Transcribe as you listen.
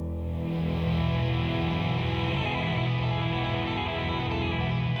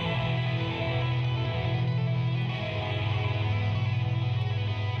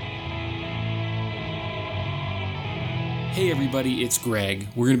Hey everybody, it's Greg.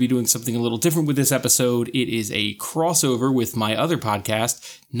 We're going to be doing something a little different with this episode. It is a crossover with my other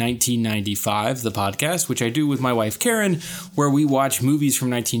podcast, 1995, the podcast, which I do with my wife Karen, where we watch movies from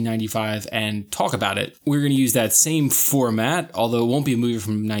 1995 and talk about it. We're going to use that same format, although it won't be a movie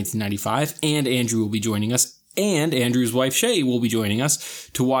from 1995, and Andrew will be joining us. And Andrew's wife, Shay, will be joining us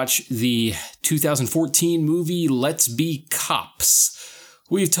to watch the 2014 movie Let's Be Cops.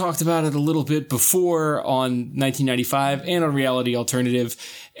 We've talked about it a little bit before on 1995 and on Reality Alternative,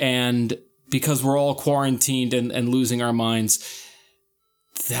 and because we're all quarantined and losing our minds,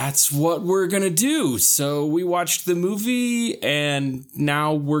 that's what we're going to do. So we watched the movie, and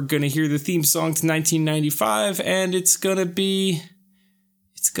now we're going to hear the theme song to 1995, and it's going to be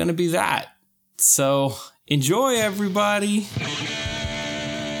that. So enjoy, everybody.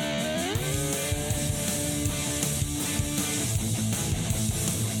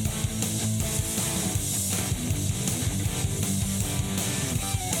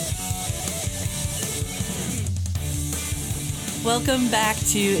 Welcome back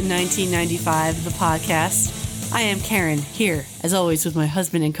to 1995, the podcast. I am Karen, here, as always, with my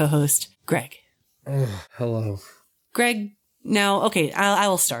husband and co-host, Greg. Hello. Greg, now, okay, I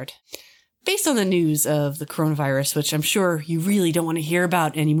will start. Based on the news of the coronavirus, which I'm sure you really don't want to hear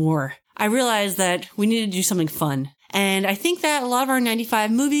about anymore, I realized that we need to do something fun. And I think that a lot of our 95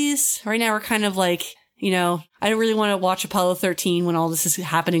 movies right now are kind of like, you know, I don't really want to watch Apollo 13 when all this is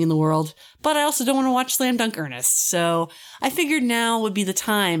happening in the world, but I also don't want to watch Slam Dunk Ernest. So I figured now would be the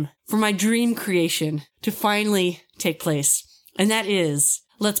time for my dream creation to finally take place. And that is,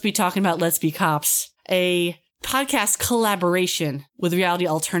 let's be talking about Let's Be Cops, a podcast collaboration with Reality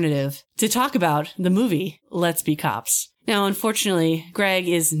Alternative to talk about the movie Let's Be Cops. Now, unfortunately, Greg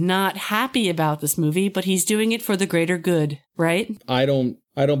is not happy about this movie, but he's doing it for the greater good, right? I don't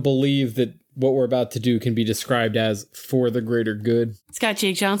believe that what we're about to do can be described as for the greater good. It's got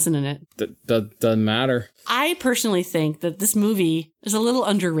Jake Johnson in it. Doesn't matter. I personally think that this movie is a little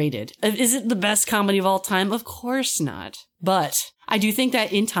underrated. Is it the best comedy of all time? Of course not. But I do think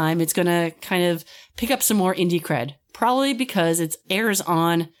that in time, it's going to kind of pick up some more indie cred. Probably because it airs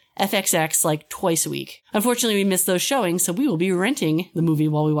on FXX like twice a week. Unfortunately, we missed those showings, so we will be renting the movie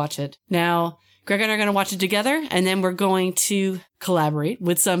while we watch it. Now, Greg and I are going to watch it together, and then we're going to collaborate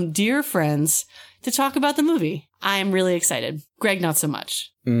with some dear friends to talk about the movie. I am really excited. Greg, not so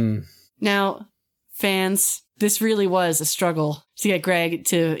much. Now, fans, this really was a struggle to get Greg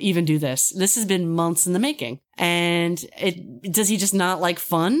to even do this. This has been months in the making. And does he just not like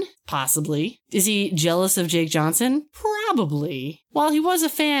fun? Possibly. Is he jealous of Jake Johnson? Probably. While he was a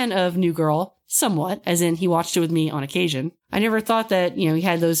fan of New Girl, somewhat, as in he watched it with me on occasion, I never thought that, you know, he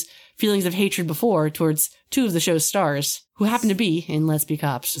had those feelings of hatred before towards two of the show's stars who happen to be in Let's Be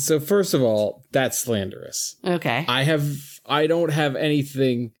Cops. So first of all, that's slanderous. Okay. I don't have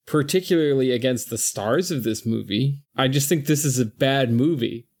anything particularly against the stars of this movie. I just think this is a bad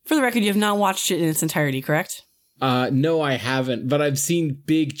movie. For the record, you have not watched it in its entirety, correct? No, I haven't, but I've seen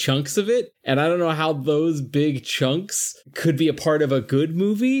big chunks of it, and I don't know how those big chunks could be a part of a good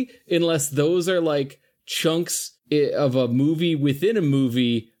movie unless those are like chunks of a movie within a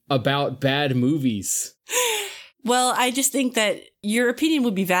movie about bad movies. Well, I just think that your opinion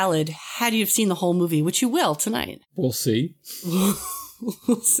would be valid had you have seen the whole movie, which you will tonight. We'll see.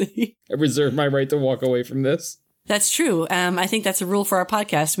 We'll see. I reserve my right to walk away from this. That's true. I think that's a rule for our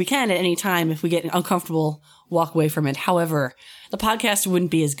podcast. We can at any time, if we get uncomfortable, walk away from it. However, the podcast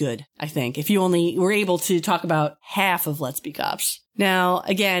wouldn't be as good, I think, if you only were able to talk about half of Let's Be Cops. Now,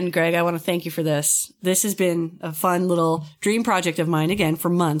 again, Greg, I want to thank you for this. This has been a fun little dream project of mine, again, for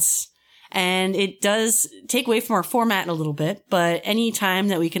months. And it does take away from our format a little bit, but any time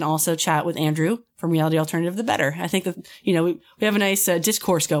that we can also chat with Andrew from Reality Alternative, the better. I think that, you know, we have a nice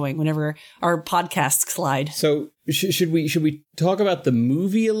discourse going whenever our podcasts collide. So should we talk about the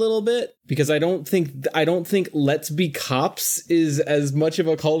movie a little bit? Because I don't think Let's Be Cops is as much of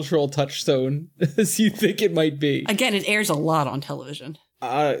a cultural touchstone as you think it might be. Again, it airs a lot on television.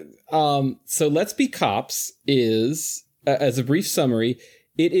 So Let's Be Cops is, as a brief summary,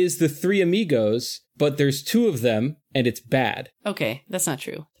 it is the three amigos, but there's two of them, and it's bad. Okay, that's not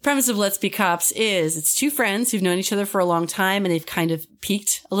true. The premise of Let's Be Cops is it's two friends who've known each other for a long time, and they've kind of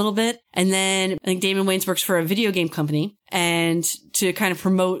peaked a little bit. And then I think Damon Wayans works for a video game company, and to kind of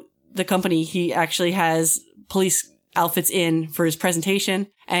promote the company, he actually has police outfits in for his presentation.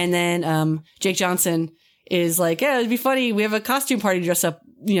 And then Jake Johnson is like, yeah, it'd be funny. We have a costume party dress up,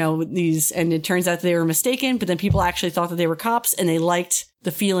 you know, with these. And it turns out they were mistaken, but then people actually thought that they were cops, and they liked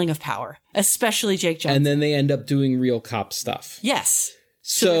the feeling of power, especially Jake Johnson. And then they end up doing real cop stuff. Yes.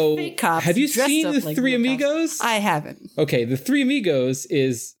 So, fake cops have you dressed seen up The like Three real cops. Amigos? I haven't. Okay, The Three Amigos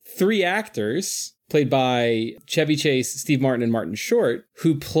is three actors played by Chevy Chase, Steve Martin, and Martin Short,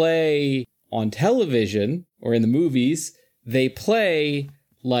 who play on television or in the movies. They play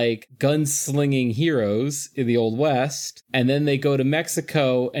like gunslinging heroes in the Old West, and then they go to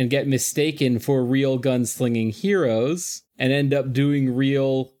Mexico and get mistaken for real gunslinging heroes and end up doing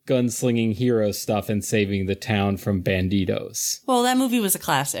real gunslinging hero stuff and saving the town from banditos. Well, that movie was a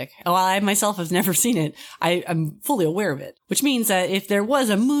classic. While I myself have never seen it, I'm fully aware of it, which means that if there was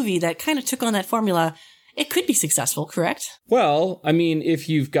a movie that kind of took on that formula, it could be successful, correct? Well, I mean, if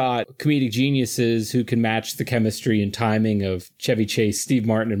you've got comedic geniuses who can match the chemistry and timing of Chevy Chase, Steve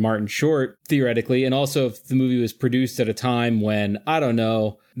Martin, and Martin Short, theoretically, and also if the movie was produced at a time when, I don't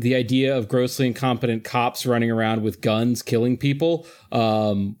know, the idea of grossly incompetent cops running around with guns killing people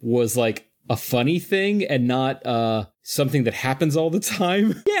was like a funny thing and not something that happens all the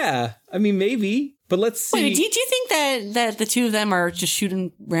time. Yeah, I mean, maybe. But let's see. Wait, do you think that the two of them are just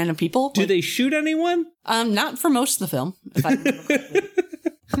shooting random people? Do they shoot anyone? Not for most of the film, if I remember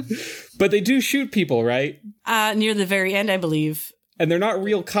correctly. But they do shoot people, right? Near the very end, I believe. And they're not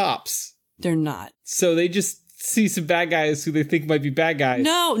real cops. They're not. So they just see some bad guys who they think might be bad guys.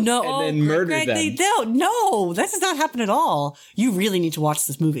 No. And then murder Greg, them. They don't. No, that does not happen at all. You really need to watch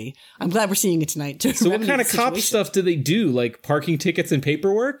this movie. I'm glad we're seeing it tonight, too. So what kind of cop stuff do they do? Like parking tickets and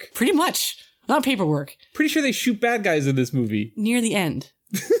paperwork? Pretty much. Not paperwork. Pretty sure they shoot bad guys in this movie. Near the end.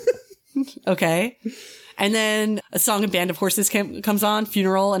 Okay. And then a song and band of horses comes on,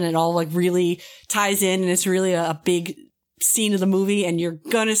 funeral, and it all like really ties in, and it's really a big scene of the movie, and you're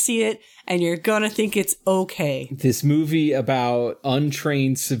gonna see it, and you're gonna think it's okay. This movie about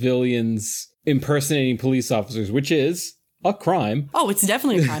untrained civilians impersonating police officers, which is a crime. Oh, it's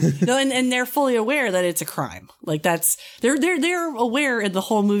definitely a crime. No, and they're fully aware that it's a crime. Like they're aware in the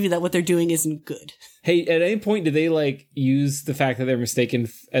whole movie that what they're doing isn't good. Hey, at any point did they like use the fact that they're mistaken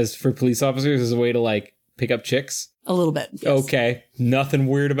as for police officers as a way to like pick up chicks? A little bit. Yes. Okay. Nothing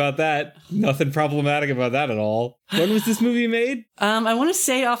weird about that. Nothing problematic about that at all. When was this movie made? I want to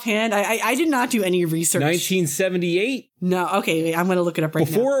say offhand, I did not do any research. 1978. No, okay, wait, I'm going to look it up right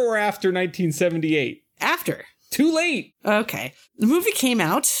now. Before or after 1978? After. Too late. Okay. The movie came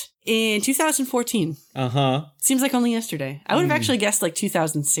out in 2014. Uh-huh. Seems like only yesterday. I would have actually guessed like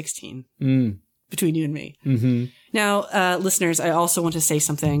 2016 between you and me. Mm-hmm. Now, listeners, I also want to say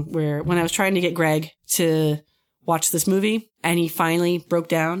something where when I was trying to get Greg to watch this movie and he finally broke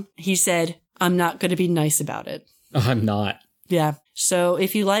down, he said, I'm not going to be nice about it. I'm not. Yeah. So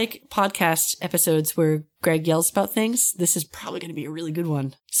if you like podcast episodes where Greg yells about things, this is probably going to be a really good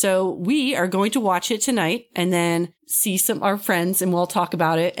one. So we are going to watch it tonight and then see some our friends and we'll talk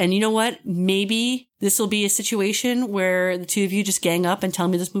about it. And you know what? Maybe this will be a situation where the two of you just gang up and tell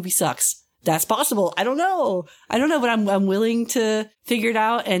me this movie sucks. That's possible. I don't know, but I'm willing to figure it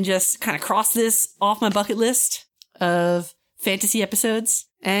out and just kind of cross this off my bucket list of fantasy episodes.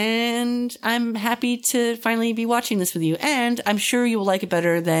 And I'm happy to finally be watching this with you. And I'm sure you will like it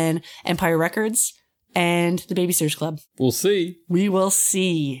better than Empire Records and The Babysitters Club. We'll see. We will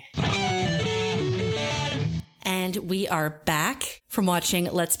see. And we are back from watching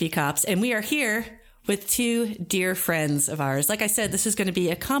Let's Be Cops. And we are here with two dear friends of ours. Like I said, this is going to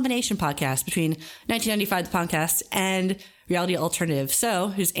be a combination podcast between 1995 The Podcast and Reality Alternative. So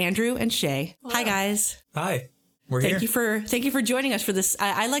here's Andrew and Shay. Hello. Hi, guys. Hi. We're here. Thank you for joining us for this.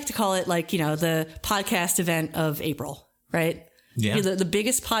 I like to call it like, the podcast event of April, right? Yeah. The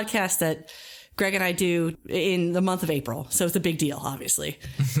biggest podcast that Greg and I do in the month of April. So it's a big deal, obviously,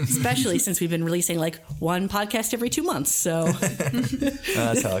 especially since we've been releasing like one podcast every 2 months. So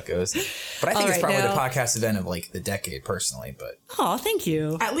that's how it goes. But I think it's probably the podcast event of like the decade personally, but. Oh, thank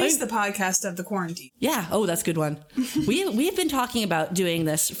you. At least the podcast of the quarantine. Yeah. Oh, that's a good one. We've been talking about doing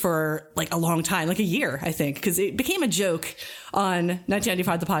this for like a long time, like a year, I think, because it became a joke on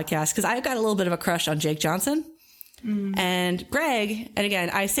 1995 The Podcast because I've got a little bit of a crush on Jake Johnson. And Greg, and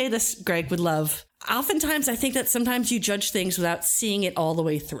again, I say this, Greg would love. Oftentimes, I think that sometimes you judge things without seeing it all the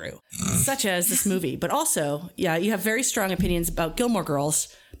way through, such as this movie. But also, yeah, you have very strong opinions about Gilmore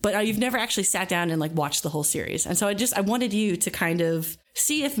Girls, but you've never actually sat down and like watched the whole series. And so I wanted you to kind of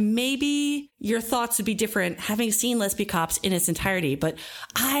see if maybe your thoughts would be different having seen Let's Be Cops in its entirety. But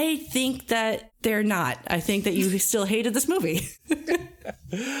I think that they're not. I think that you still hated this movie.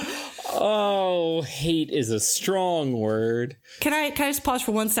 Oh, hate is a strong word. Can I just pause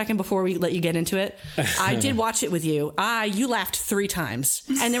for 1 second before we let you get into it? I did watch it with you. You laughed 3 times.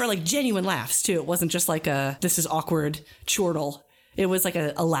 And they were like genuine laughs too. It wasn't just like this is awkward chortle. It was like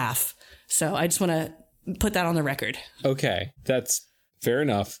a laugh. So I just want to put that on the record. Okay, that's Fair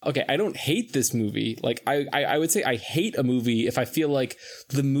enough. Okay, I don't hate this movie. Like, I would say I hate a movie if I feel like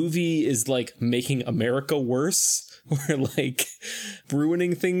the movie is, like, making America worse. Or, like,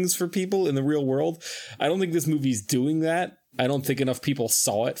 ruining things for people in the real world. I don't think this movie's doing that. I don't think enough people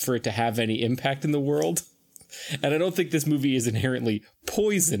saw it for it to have any impact in the world. And I don't think this movie is inherently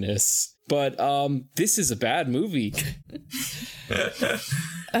poisonous. But this is a bad movie. Okay.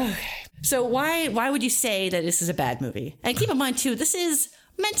 So why would you say that this is a bad movie? And keep in mind, too, this is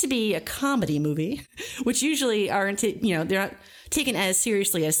meant to be a comedy movie, which usually aren't, they're not taken as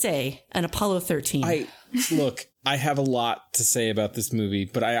seriously as, say, an Apollo 13. Look, I have a lot to say about this movie,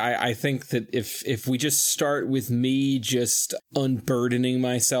 but I think that if we just start with me just unburdening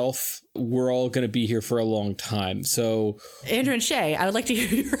myself, we're all going to be here for a long time. So, Andrew and Shay, I would like to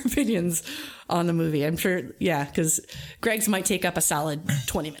hear your opinions on the movie. I'm sure, because Greg's might take up a solid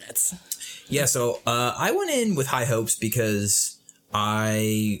 20 minutes. Yeah, so I went in with high hopes because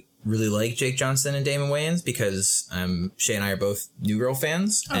I really like Jake Johnson and Damon Wayans because Shay and I are both New Girl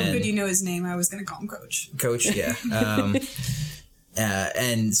fans. Oh, good, you know his name. I was going to call him Coach. Coach, yeah.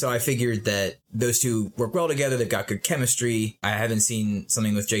 And so I figured that those two work well together. They've got good chemistry. I haven't seen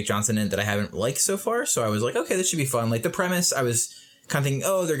something with Jake Johnson in it that I haven't liked so far. So I was like, okay, this should be fun. Like the premise, I was kind of thinking,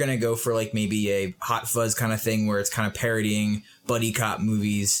 oh, they're going to go for like maybe a Hot Fuzz kind of thing where it's kind of parodying buddy cop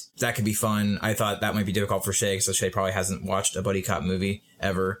movies. That could be fun. I thought that might be difficult for Shay, so Shay probably hasn't watched a buddy cop movie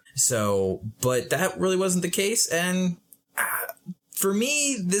ever. So, but that really wasn't the case. And for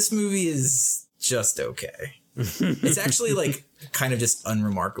me, this movie is just okay. It's actually like kind of just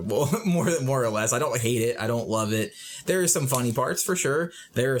unremarkable, more or less. I don't hate it. I don't love it. There are some funny parts for sure.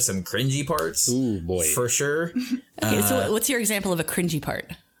 There are some cringy parts. Ooh, boy. For sure. Okay, so what's your example of a cringy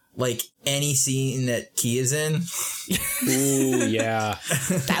part? Like any scene that Key is in. Ooh, yeah.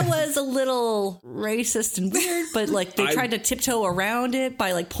 That was a little racist and weird, but like they tried to tiptoe around it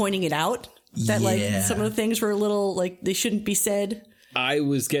by like pointing it out that like some of the things were a little like they shouldn't be said. I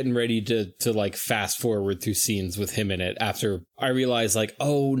was getting ready to like fast forward through scenes with him in it after I realized like,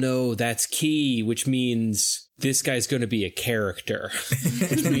 oh no, that's Key, which means this guy's going to be a character,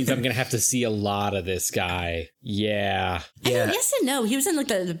 which means I'm going to have to see a lot of this guy. Yeah. I mean, yes and no. He was in like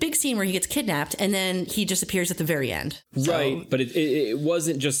the big scene where he gets kidnapped and then he disappears at the very end. Right. But it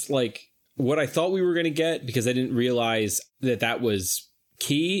wasn't just like what I thought we were going to get because I didn't realize that was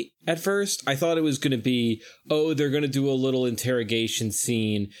Key at first. I thought it was going to be, oh, they're going to do a little interrogation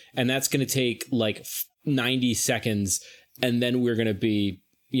scene and that's going to take like 90 seconds and then we're going to be,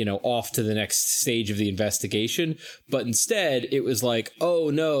 off to the next stage of the investigation. But instead it was like, oh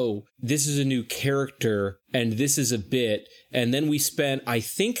no, this is a new character and this is a bit. And then we spent, I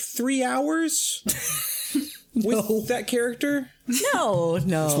think 3 hours with that character. No.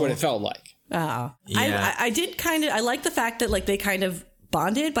 That's what it felt like. Oh, yeah. I did I like the fact that like they kind of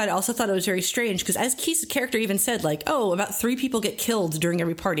bonded, but I also thought it was very strange because as Key's character even said, like, oh, about 3 people get killed during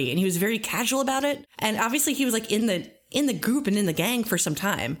every party, and he was very casual about it. And obviously he was like in the group and in the gang for some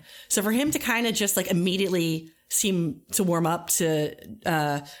time. So for him to kind of just like immediately seem to warm up to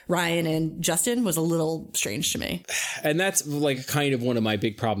Ryan and Justin was a little strange to me. And that's like kind of one of my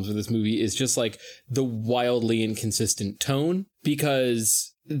big problems with this movie is just like the wildly inconsistent tone, because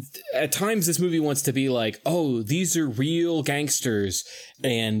at times this movie wants to be like, oh, these are real gangsters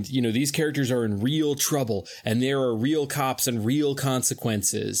and, these characters are in real trouble and there are real cops and real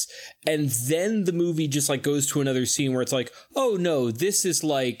consequences. And then the movie just like goes to another scene where it's like, oh no, this is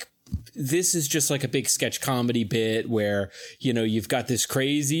just like a big sketch comedy bit where, you've got this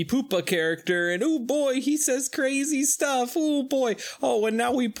crazy Poopa character and oh boy, he says crazy stuff. Oh boy. Oh, and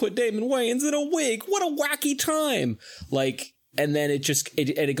now we put Damon Wayans in a wig. What a wacky time. Like, and then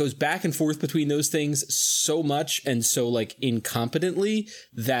it goes back and forth between those things so much and so like incompetently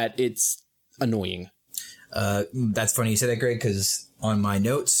that it's annoying. That's funny you said that, Greg, because on my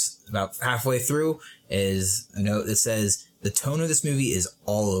notes about halfway through is a note that says the tone of this movie is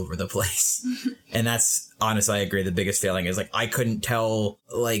all over the place. And that's honestly, I agree. The biggest failing is like, I couldn't tell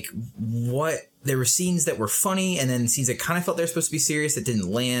like what there were scenes that were funny and then scenes that kind of felt they're supposed to be serious that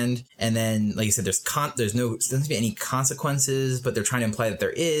didn't land. And then, like you said, there doesn't be any consequences, but they're trying to imply that there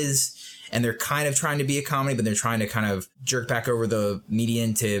is. And they're kind of trying to be a comedy, but they're trying to kind of jerk back over the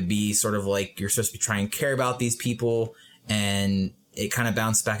median to be sort of like, you're supposed to be trying to care about these people. And it kind of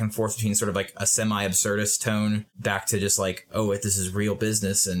bounced back and forth between sort of like a semi-absurdist tone back to just like, oh, this is real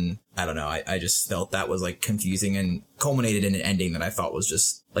business. And I don't know. I just felt that was like confusing and culminated in an ending that I thought was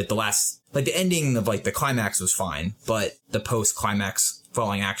just like the ending of like the climax was fine, but the post-climax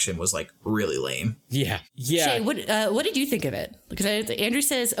falling action was like really lame. Yeah. Shay, what did you think of it? Because Andrew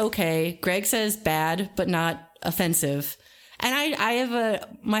says okay, Greg says bad, but not offensive. And I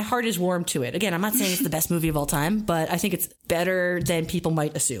have my heart is warm to it. Again, I'm not saying it's the best movie of all time, but I think it's better than people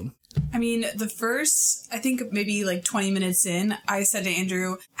might assume. I mean, the first, I think maybe like 20 minutes in, I said to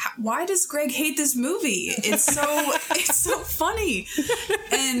Andrew, why does Greg hate this movie? It's so funny.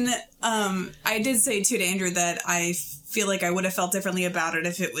 And I did say too to Andrew that I feel like I would have felt differently about it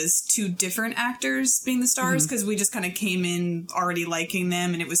if it was two different actors being the stars, because we just kind of came in already liking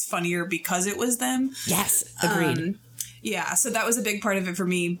them and it was funnier because it was them. Yes, agreed. Yeah, so that was a big part of it for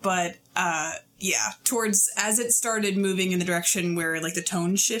me, but yeah, towards as it started moving in the direction where like the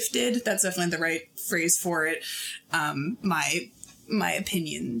tone shifted, that's definitely the right phrase for it. My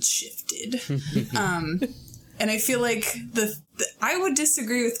opinion shifted. And I feel like I would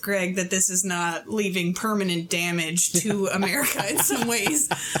disagree with Greg that this is not leaving permanent damage to America in some ways,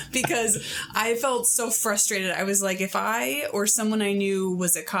 because I felt so frustrated. I was like, if I or someone I knew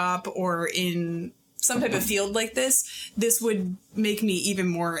was a cop or in some type of field like this would make me even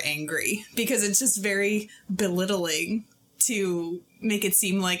more angry, because it's just very belittling to make it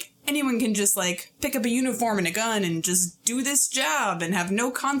seem like anyone can just like pick up a uniform and a gun and just do this job and have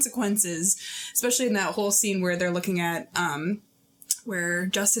no consequences, especially in that whole scene where they're looking at, where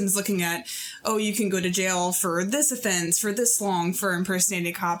Justin's looking at, oh, you can go to jail for this offense for this long for impersonating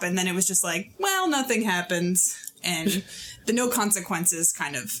a cop. And then it was just like, well, nothing happens. And the no consequences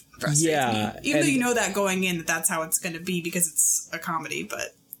kind of frustrates me. Even though you know that going in, that's how it's going to be because it's a comedy,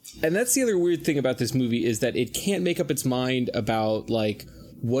 but... And that's the other weird thing about this movie is that it can't make up its mind about, like,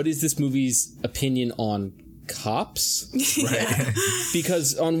 what is this movie's opinion on cops? Right.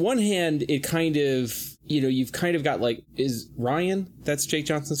 Because on one hand, it kind of, you know, you've kind of got, like, is Ryan? That's Jake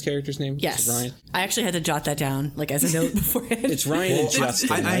Johnson's character's name? Yes. Ryan? I actually had to jot that down, like, as a note beforehand. It's Ryan and Justin,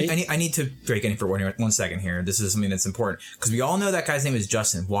 right? I need to break in for 1 second here. This is something that's important. Because we all know that guy's name is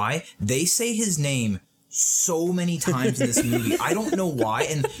Justin. Why? They say his name so many times in this movie. I don't know why.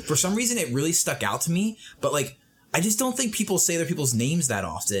 And for some reason, it really stuck out to me. But, like, I just don't think people say their people's names that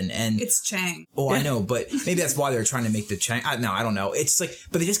often. And it's Chang. Oh, I know, but maybe that's why they're trying to make the Chang. I don't know. It's like,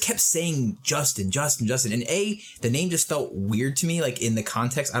 but they just kept saying Justin. And the name just felt weird to me, like in the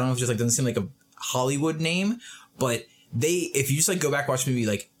context. I don't know if it just like doesn't seem like a Hollywood name, but if you just like go back and watch the movie,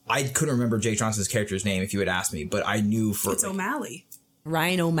 like I couldn't remember Jake Johnson's character's name if you had asked me, but I knew for it's like, O'Malley.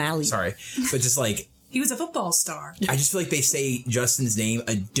 Ryan O'Malley. Sorry, but just like. He was a football star. I just feel like they say Justin's name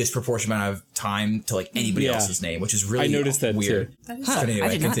a disproportionate amount of time to like anybody else's name, which is really weird. That too. But anyway,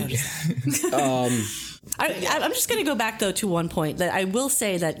 I did not notice. I'm just going to go back though to one point that I will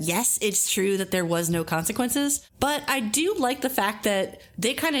say that yes, it's true that there was no consequences, but I do like the fact that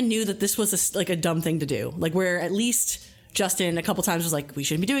they kind of knew that this was a dumb thing to do. Like where at least Justin a couple times was like, we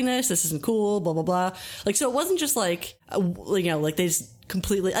shouldn't be doing this. This isn't cool, blah, blah, blah. Like, so it wasn't just like, like they just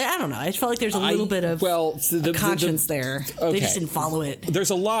completely, I don't know. I felt like there's a little bit of conscience there. Okay. They just didn't follow it. There's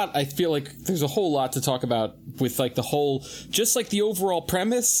a lot, I feel like there's a whole lot to talk about with like the whole, just like the overall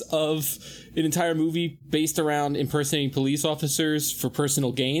premise of an entire movie based around impersonating police officers for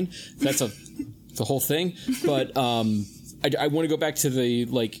personal gain. That's the whole thing. But I want to go back to the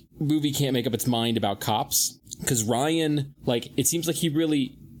like movie can't make up its mind about cops. Because Ryan, like, it seems like he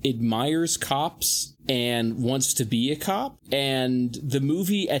really admires cops and wants to be a cop. And the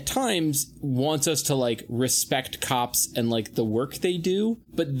movie at times wants us to, like, respect cops and, like, the work they do.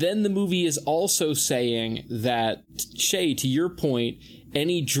 But then the movie is also saying that, Shay, to your point,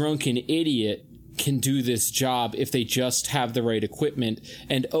 any drunken idiot can do this job if they just have the right equipment.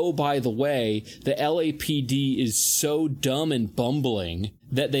 And oh, by the way, the LAPD is so dumb and bumbling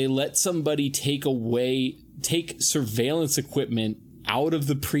that they let somebody take surveillance equipment out of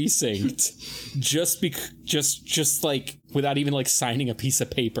the precinct just like without even like signing a piece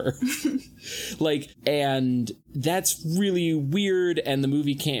of paper. Like, and that's really weird, and the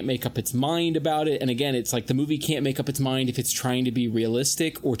movie can't make up its mind about it. And again, it's like the movie can't make up its mind if it's trying to be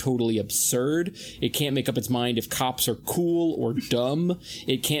realistic or totally absurd. It can't make up its mind if cops are cool or dumb.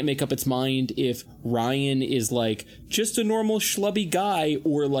 It can't make up its mind if Ryan is like just a normal schlubby guy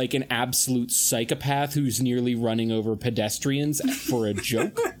or like an absolute psychopath who's nearly running over pedestrians for a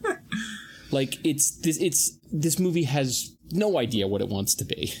joke. Like, this movie has no idea what it wants to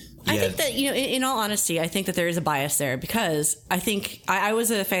be. I think that, in all honesty, I think that there is a bias there because I think I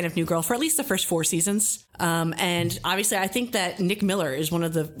was a fan of New Girl for at least the first 4 seasons. And obviously I think that Nick Miller is one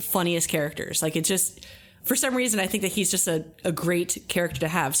of the funniest characters. Like, it's just, for some reason, I think that he's just a great character to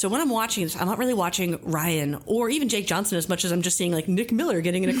have. So when I'm watching this, I'm not really watching Ryan or even Jake Johnson as much as I'm just seeing like Nick Miller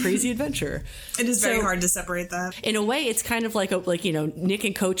getting in a crazy adventure. It is very hard to separate that. In a way, it's kind of like Nick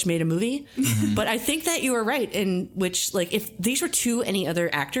and Coach made a movie. Mm-hmm. But I think that you are right in which, like, if these were any other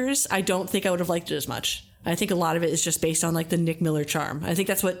actors, I don't think I would have liked it as much. I think a lot of it is just based on like the Nick Miller charm. I think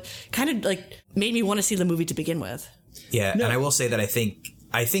that's what kind of like made me want to see the movie to begin with. Yeah, and I will say that I think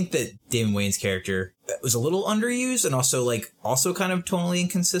that Damon Wayans' character was a little underused and also kind of tonally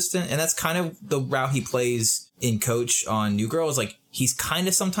inconsistent. And that's kind of the route he plays in Coach on New Girl, is like he's kind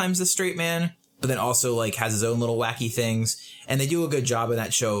of sometimes the straight man, but then also like has his own little wacky things. And they do a good job in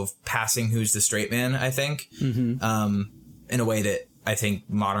that show of passing who's the straight man, I think, in a way that I think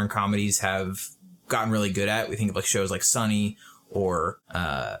modern comedies have gotten really good at. We think of like shows like Sunny or,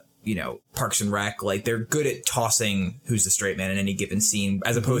 Parks and Rec. Like they're good at tossing who's the straight man in any given scene,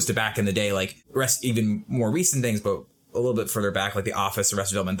 as opposed to back in the day, like even more recent things, but a little bit further back, like The Office,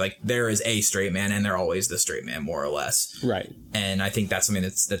 Arrested Development, like there is a straight man and they're always the straight man, more or less. Right. And I think that's something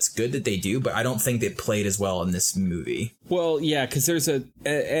that's good that they do, but I don't think it played as well in this movie. Well, yeah, because there's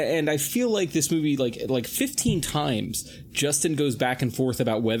and I feel like this movie, like 15 times, Justin goes back and forth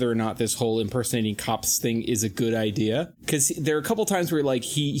about whether or not this whole impersonating cops thing is a good idea. Because there are a couple times where like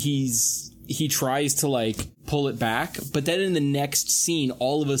he tries to like pull it back, but then in the next scene,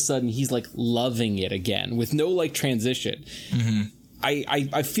 all of a sudden he's like loving it again with no like transition. Mm-hmm.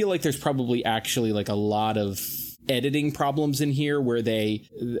 I feel like there's probably actually like a lot of editing problems in here where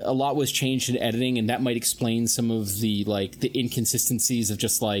a lot was changed in editing, and that might explain some of the like the inconsistencies of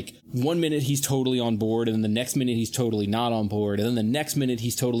just like 1 minute he's totally on board and then the next minute he's totally not on board and then the next minute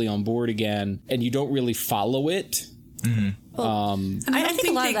he's totally on board again, and you don't really follow it. Mm-hmm. Well, I think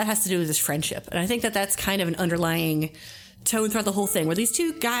a lot of that has to do with his friendship. And I think that that's kind of an underlying tone throughout the whole thing, where these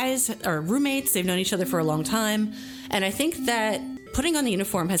two guys are roommates. They've known each other for a long time. And I think that putting on the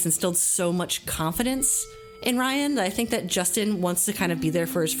uniform has instilled so much confidence in Ryan that I think that Justin wants to kind of be there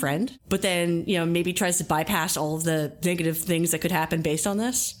for his friend, but then, maybe tries to bypass all of the negative things that could happen based on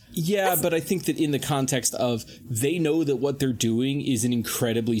this. Yeah, but I think that in the context of they know that what they're doing is an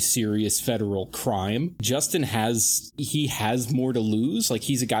incredibly serious federal crime. Justin has more to lose. Like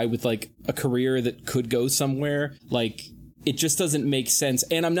he's a guy with like a career that could go somewhere. Like it just doesn't make sense.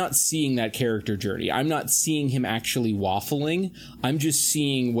 And I'm not seeing that character journey. I'm not seeing him actually waffling. I'm just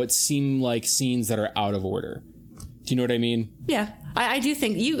seeing what seem like scenes that are out of order. Do you know what I mean? Yeah. I do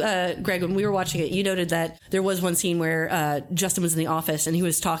think you, Greg, when we were watching it, you noted that there was one scene where Justin was in the office and he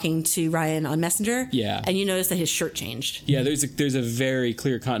was talking to Ryan on Messenger. Yeah. And you noticed that his shirt changed. Yeah, there's a very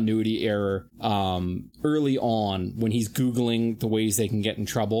clear continuity error early on when he's Googling the ways they can get in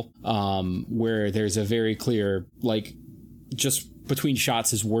trouble, where there's a very clear, like, just between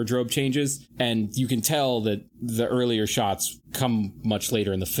shots his wardrobe changes, and you can tell that the earlier shots come much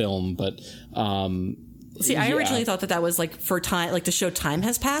later in the film, but see, I originally thought that was like for time, like to show time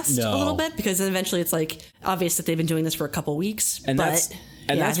has passed a little bit, because then eventually it's like obvious that they've been doing this for a couple weeks. And that's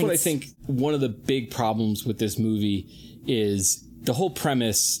what I think one of the big problems with this movie is the whole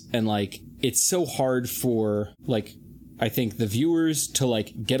premise, and like it's so hard for like I think the viewers to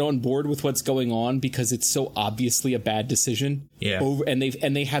like get on board with what's going on because it's so obviously a bad decision. Yeah. And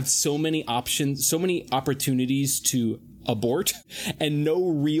they have so many options, so many opportunities to abort, and no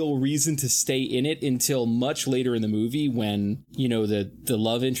real reason to stay in it until much later in the movie when, the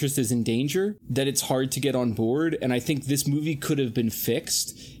love interest is in danger, that it's hard to get on board. And I think this movie could have been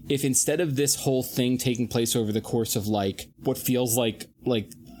fixed if instead of this whole thing taking place over the course of like what feels like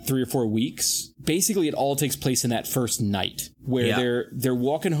 3 or 4 weeks, basically it all takes place in that first night where they're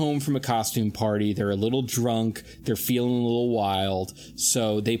walking home from a costume party. They're a little drunk. They're feeling a little wild.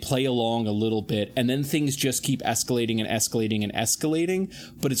 So they play along a little bit, and then things just keep escalating and escalating and escalating.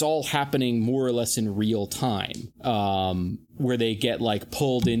 But it's all happening more or less in real time, where they get like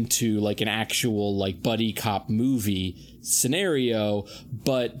pulled into like an actual like buddy cop movie scenario.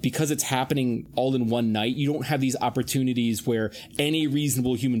 But because it's happening all in one night, you don't have these opportunities where any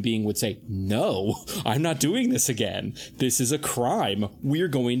reasonable human being would say, no, I'm not doing this again. This is a crime. We're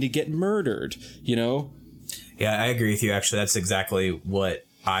going to get murdered, Yeah, I agree with you. Actually, that's exactly what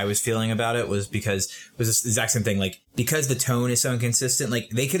I was feeling about it, was because it was this exact same thing. Like, because the tone is so inconsistent, like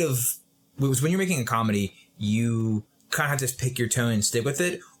they could have, it was when you're making a comedy, you kind of have to pick your tone and stick with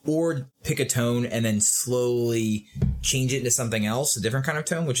it, or pick a tone and then slowly change it into something else, a different kind of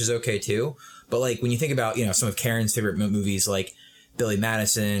tone, which is okay too. But like when you think about, some of Karen's favorite movies, like Billy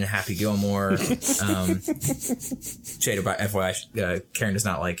Madison, Happy Gilmore, shade by FYI, Karen does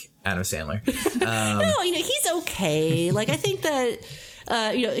not like Adam Sandler. No, he's okay. Like, I think that,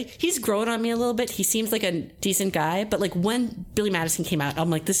 he's grown on me a little bit. He seems like a decent guy, but like when Billy Madison came out, I'm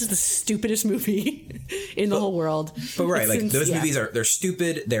like, this is the stupidest movie in the whole world. But right, those movies they're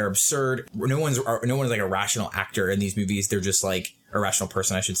stupid, they're absurd. No one's like a rational actor in these movies. They're just like a rational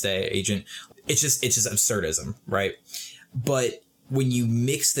person, I should say, agent. It's just absurdism, right? But when you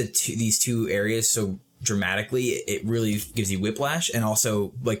mix these two areas so dramatically, it really gives you whiplash. And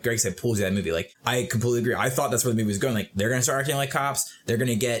also, like Greg said, pulls you that movie. Like, I completely agree. I thought that's where the movie was going. Like, they're going to start acting like cops. They're going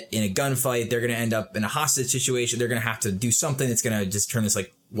to get in a gunfight. They're going to end up in a hostage situation. They're going to have to do something that's going to just turn this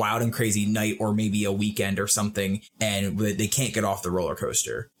like wild and crazy night or maybe a weekend or something. And they can't get off the roller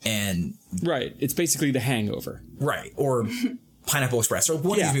coaster. And right. It's basically The Hangover. Right. Or Pineapple Express, or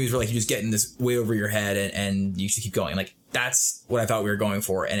one of these movies where like you just get in this way over your head and you should keep going. Like, that's what I thought we were going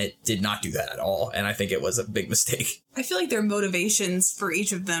for, and it did not do that at all. And I think it was a big mistake. I feel like their motivations for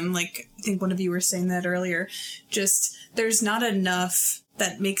each of them, like I think one of you were saying that earlier, just there's not enough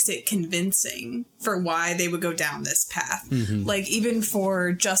that makes it convincing for why they would go down this path. Mm-hmm. Like, even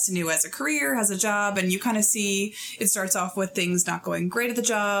for Justin, who has a career, has a job, and you kind of see it starts off with things not going great at the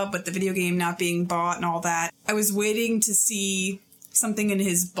job, but the video game not being bought and all that. I was waiting to see something in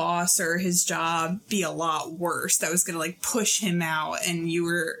his boss or his job be a lot worse that was going to like push him out, and you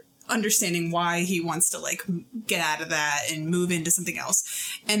were understanding why he wants to like get out of that and move into something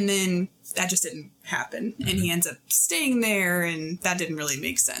else. And then that just didn't happen. Mm-hmm. And he ends up staying there, and that didn't really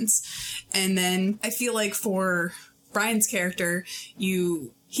make sense. And then I feel like for Brian's character,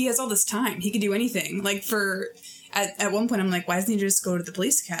 he has all this time. He could do anything. Like, at one point, I'm like, why doesn't he just go to the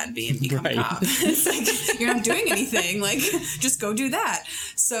police academy and become a cop? It's like, you're not doing anything. Like, just go do that.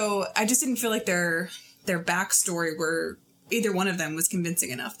 So I just didn't feel like their backstory were either one of them was convincing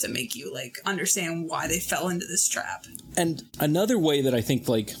enough to make you like understand why they fell into this trap. And another way that I think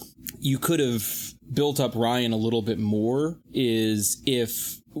like you could have built up Ryan a little bit more is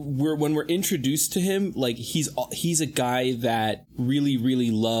if when we're introduced to him, like he's a guy that really, really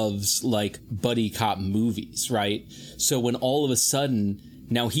loves like buddy cop movies, right? So when all of a sudden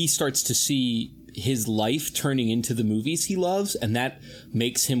now he starts to see his life turning into the movies he loves, and that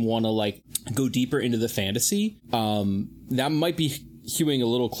makes him want to like go deeper into the fantasy. That might be hewing a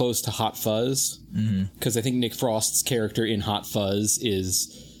little close to Hot Fuzz, because I think Nick Frost's character in Hot Fuzz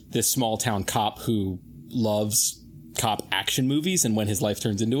is this small town cop who loves cop action movies, and when his life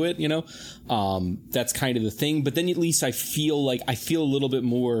turns into it, you know, that's kind of the thing. But then at least I feel a little bit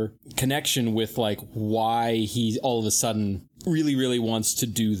more connection with like why he all of a sudden really, really wants to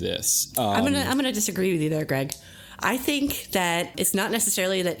do this. I'm gonna disagree with you there, Greg. I think that it's not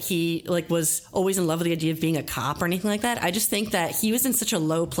necessarily that he like was always in love with the idea of being a cop or anything like that. I just think that he was in such a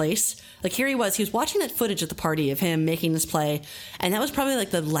low place. Like, he was watching that footage at the party of him making this play, and that was probably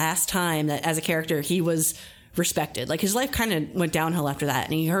like the last time that as a character he was respected. Like, his life kind of went downhill after that,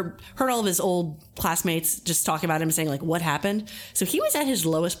 and he heard all of his old classmates just talking about him, saying like, what happened? So he was at his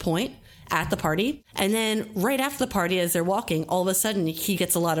lowest point at the party, and then right after the party, as they're walking, all of a sudden he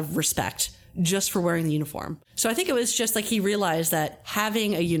gets a lot of respect just for wearing the uniform. So I think it was just like he realized that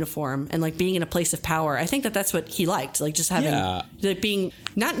having a uniform and like being in a place of power, I think that that's what he liked, like just having like being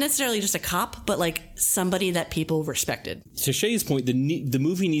not necessarily just a cop, but like somebody that people respected. To Shay's point, the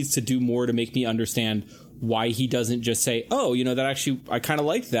movie needs to do more to make me understand why he doesn't just say, oh, you know, that actually I kind of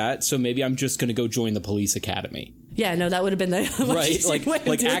like that, so maybe I'm just going to go join the police academy. Yeah, no, that would have been the right.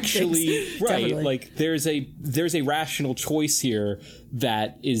 Like actually, things. right? Definitely. Like there's a rational choice here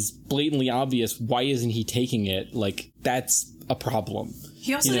that is blatantly obvious. Why isn't he taking it? Like, that's a problem.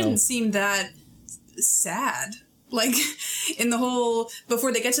 He also didn't seem that sad. Like, in the whole,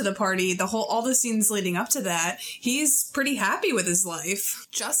 before they get to the party, all the scenes leading up to that, he's pretty happy with his life.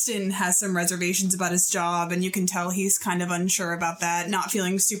 Justin has some reservations about his job, and you can tell he's kind of unsure about that, not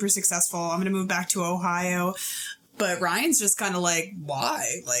feeling super successful. I'm going to move back to Ohio. But Ryan's just kind of like, why?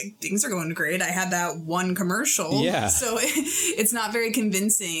 Like, things are going great. I had that one commercial. Yeah. So it's not very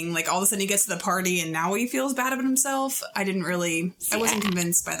convincing. Like, all of a sudden he gets to the party and now he feels bad about himself. I wasn't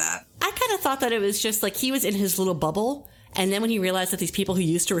convinced by that. I kind of thought that it was just like he was in his little bubble. And then when he realized that these people who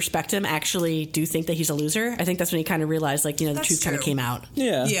used to respect him actually do think that he's a loser, I think that's when he kind of realized, like, you know, the truth kind of came out.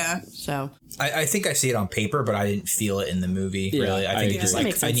 Yeah. Yeah. So I think I see it on paper, but I didn't feel it in the movie, really. I think it just,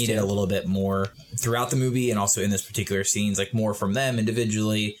 like, I needed a little bit more throughout the movie and also in this particular scenes, like, more from them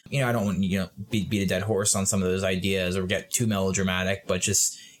individually. You know, I don't want, you know, beat a dead horse on some of those ideas or get too melodramatic, but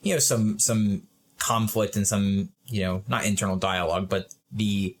just, you know, some conflict and some, you know, not internal dialogue, but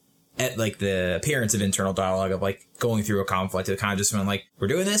the appearance of internal dialogue of like going through a conflict. It kind of just went like, we're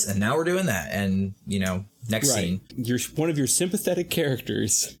doing this and now we're doing that. And, you know, next scene. One of your sympathetic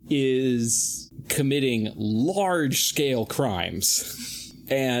characters is committing large scale crimes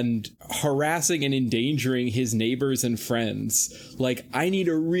and harassing and endangering his neighbors and friends. Like, I need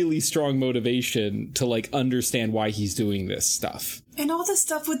a really strong motivation to like understand why he's doing this stuff. And all the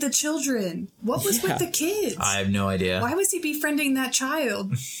stuff with the children. What was with the kids? I have no idea. Why was he befriending that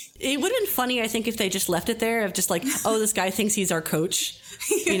child? It would have been funny, I think, if they just left it there of just like, oh, this guy thinks he's our coach,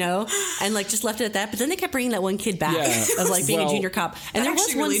 you know, and like just left it at that. But then they kept bringing that one kid back of like being a junior cop. And there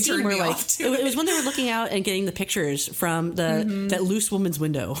was one really scene where like it was when they were looking out and getting the pictures from that loose woman's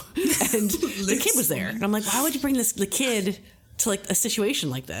window, and the kid was there. And I'm like, why would you bring the kid to like a situation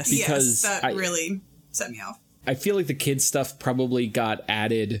like this? Because yes, that really set me off. I feel like the kids stuff probably got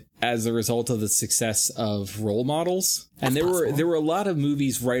added as a result of the success of Role Models. And there were a lot of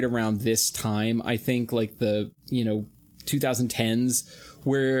movies right around this time, I think, like the, 2010s,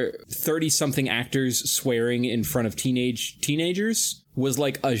 where 30-something actors swearing in front of teenagers was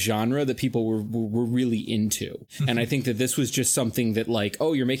like a genre that people were really into. And I think that this was just something that like,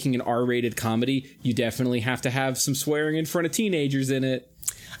 oh, you're making an R-rated comedy, you definitely have to have some swearing in front of teenagers in it.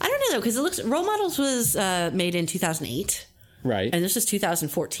 I don't know, though, because Role Models was made in 2008. Right. And this is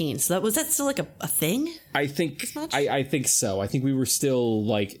 2014. So was that still like a thing? I think I think so. I think we were still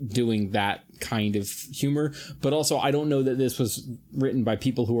like doing that kind of humor, but also I don't know that this was written by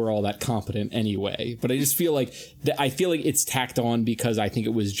people who are all that competent anyway. But I just feel like it's tacked on because I think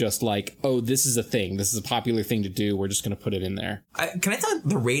it was just like, oh, this is a thing. This is a popular thing to do. We're just going to put it in there. Can I talk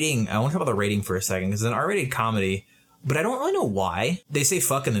the rating? I want to talk about the rating for a second because it's an R-rated comedy. But I don't really know why. They say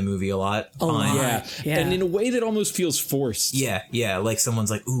fuck in the movie a lot. Yeah. And in a way that almost feels forced. Yeah. Like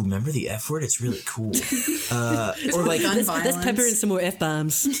someone's like, ooh, remember the F word? It's really cool. Or like, let's pepper in some more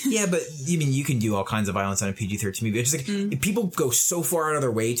F-bombs. Yeah, but I mean, you can do all kinds of violence on a PG-13 movie. It's just like, people go so far out of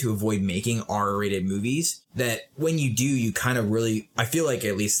their way to avoid making R-rated movies that when you do, you kind of really, I feel like,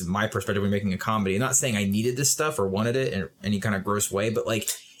 at least in my perspective, when making a comedy, I'm not saying I needed this stuff or wanted it in any kind of gross way, but like,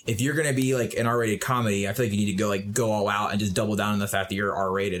 if you're going to be like an R-rated comedy, I feel like you need to go all out and just double down on the fact that you're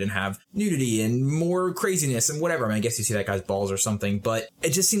R-rated and have nudity and more craziness and whatever. I mean, I guess you see that guy's balls or something, but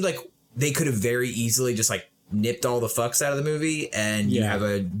it just seems like they could have very easily just like nipped all the fucks out of the movie and you have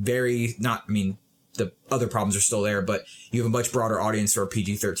a very the other problems are still there, but you have a much broader audience for a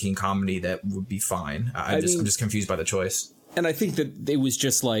PG-13 comedy that would be fine. I'm just confused by the choice. And I think that it was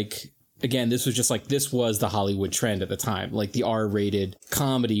just like, again, this was the Hollywood trend at the time. Like the R-rated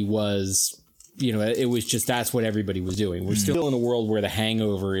comedy was, it was just, that's what everybody was doing. We're still in a world where The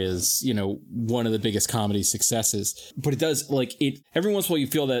Hangover is, one of the biggest comedy successes. But it does, like, every once in a while you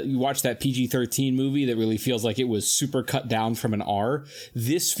feel that you watch that PG-13 movie that really feels like it was super cut down from an R.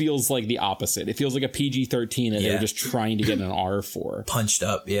 This feels like the opposite. It feels like a PG-13 and they're just trying to get an R for. Punched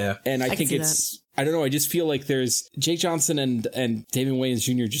up, yeah. And I think it's... I don't know. I just feel like there's Jake Johnson and Damon Wayans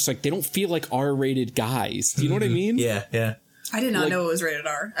Jr. just like, they don't feel like R-rated guys. Do you know what I mean? Yeah. I did not know it was rated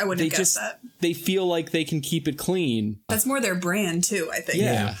R. I wouldn't have guessed that. They feel like they can keep it clean. That's more their brand too, I think.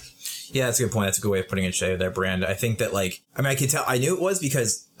 Yeah. Yeah, that's a good point. That's a good way of putting it, Shay, their brand. I think that like, I mean, I could tell, I knew it was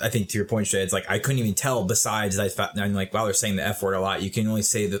because I think to your point, Shay, it's like, I couldn't even tell besides I'm like, wow, they're saying the F word a lot. You can only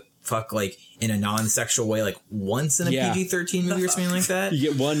say the fuck like in a non-sexual way, like once in a PG-13 movie or something like that. You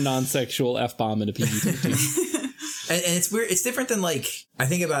get one non-sexual F-bomb in a PG-13. And it's weird. It's different than like, I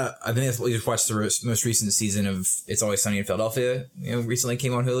think that's what we just watched the most recent season of It's Always Sunny in Philadelphia, recently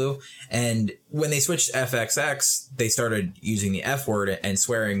came on Hulu. And when they switched FXX, they started using the F word and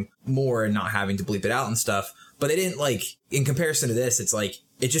swearing more and not having to bleep it out and stuff. But they didn't like, in comparison to this, it's like,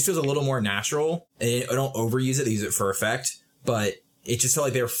 it just feels a little more natural. They don't overuse it. They use it for effect, but it just felt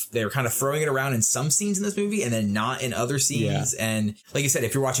like they were kind of throwing it around in some scenes in this movie and then not in other scenes. Yeah. And like you said,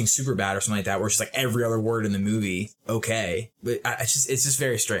 if you're watching Superbad or something like that, where it's just like every other word in the movie, okay. But it's just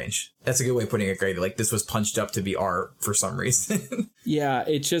very strange. That's a good way of putting it, Greg. Like this was punched up to be R for some reason. Yeah,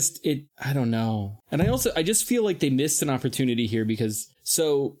 I don't know. And I just feel like they missed an opportunity here because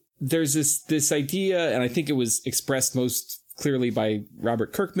so there's this idea, and I think it was expressed most clearly by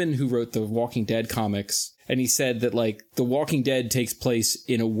Robert Kirkman, who wrote the Walking Dead comics. And he said that like The Walking Dead takes place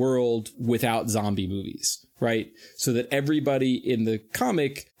in a world without zombie movies, right? So that everybody in the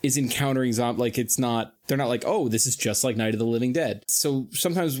comic is encountering like they're not like, oh, this is just like Night of the Living Dead. So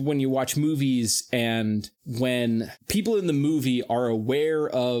sometimes when you watch movies and when people in the movie are aware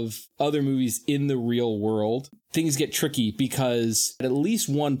of other movies in the real world, things get tricky because at least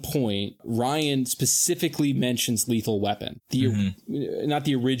one point, Ryan specifically mentions Lethal Weapon, not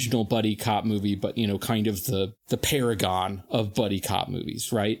the original buddy cop movie, but, kind of the paragon of buddy cop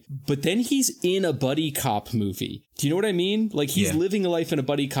movies, right? But then he's in a buddy cop movie. Do you know what I mean? Like he's living a life in a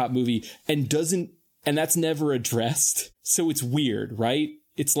buddy cop movie and that's never addressed. So it's weird, right?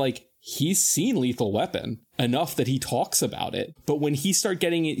 It's like he's seen Lethal Weapon enough that he talks about it. But when he start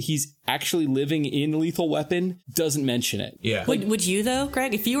getting it, he's actually living in Lethal Weapon, doesn't mention it. Yeah. Would you though,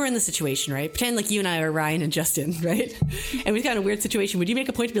 Greg, if you were in the situation, right? Pretend like you and I are Ryan and Justin, right? And we've got a weird situation. Would you make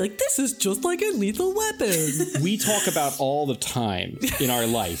a point to be like, this is just like a Lethal Weapon? We talk about all the time in our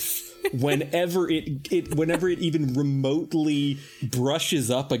life. Whenever it even remotely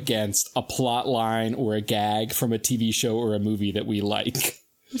brushes up against a plot line or a gag from a TV show or a movie that we like.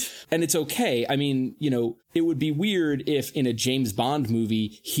 And it's okay. I mean, you know, it would be weird if in a James Bond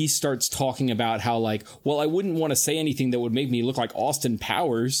movie, he starts talking about how like, well, I wouldn't want to say anything that would make me look like Austin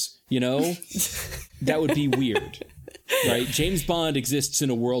Powers, you know? That would be weird, right? James Bond exists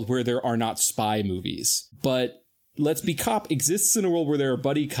in a world where there are not spy movies, but Let's Be Cop exists in a world where there are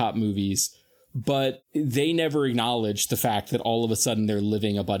buddy cop movies, but they never acknowledge the fact that all of a sudden they're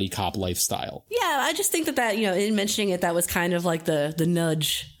living a buddy cop lifestyle. Yeah, I just think that, you know, in mentioning it, that was kind of like the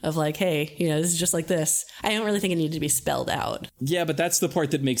nudge of like, hey, you know, this is just like this. I don't really think it needed to be spelled out. Yeah, but that's the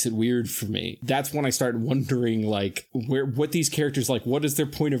part that makes it weird for me. That's when I start wondering, like, what these characters, like, what is their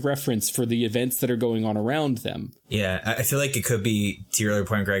point of reference for the events that are going on around them? Yeah, I feel like it could be, to your other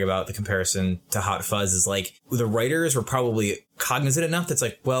point, Greg, about the comparison to Hot Fuzz, is like, the writers were probably cognizant enough that's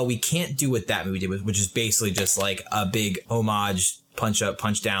like, well, we can't do what that movie did, which is basically just like a big homage, punch up,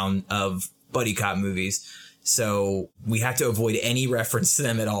 punch down of buddy cop movies. So we have to avoid any reference to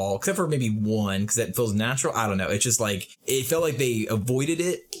them at all, except for maybe one, because that feels natural. I don't know. It's just like, it felt like they avoided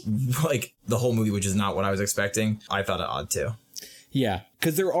it, like the whole movie, which is not what I was expecting. I felt it odd too. Yeah,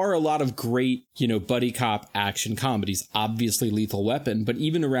 because there are a lot of great, you know, buddy cop action comedies, obviously Lethal Weapon, but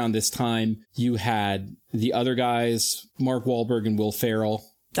even around this time, you had the other guys, Mark Wahlberg and Will Ferrell.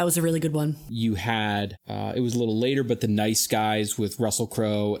 That was a really good one. You had, it was a little later, but The Nice Guys with Russell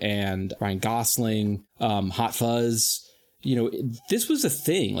Crowe and Ryan Gosling, Hot Fuzz. You know, this was a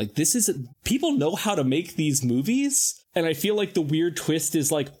thing. Like, people know how to make these movies. And I feel like the weird twist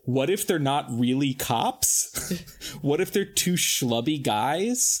is like, what if they're not really cops? What if they're two schlubby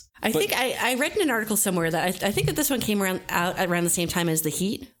guys? I think I read in an article somewhere that I think that this one came out around the same time as The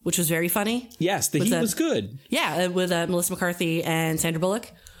Heat, which was very funny. Yes, The Heat was good. Yeah, with Melissa McCarthy and Sandra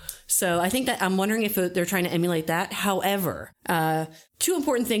Bullock. So I think that I'm wondering if they're trying to emulate that. However, two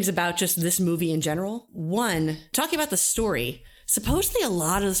important things about just this movie in general. One, talking about the story, supposedly a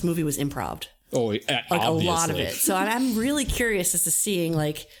lot of this movie was improv. Oh, like obviously. A lot of it. So I'm really curious as to seeing,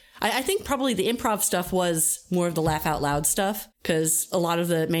 like, I think probably the improv stuff was more of the laugh out loud stuff, because a lot of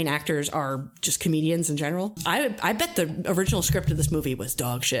the main actors are just comedians in general. I bet the original script of this movie was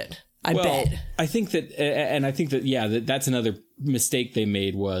dog shit. I bet. I think that, yeah, that's another mistake they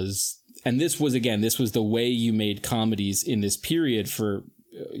made was, and this was the way you made comedies in this period for,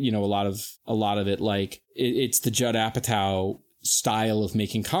 you know, a lot of it, like it's the Judd Apatow style of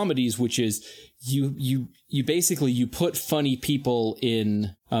making comedies, which is you basically, you put funny people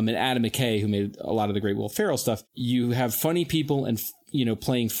in, and Adam McKay, who made a lot of the great Will Ferrell stuff, you have funny people and, you know,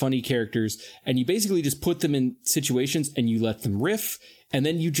 playing funny characters, and you basically just put them in situations and you let them riff, and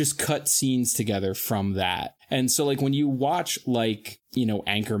then you just cut scenes together from that. And so, like, when you watch, like, you know,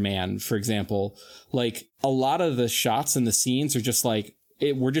 Anchorman, for example, like, a lot of the shots and the scenes are just like,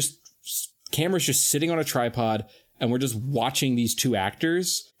 camera's just sitting on a tripod, and we're just watching these two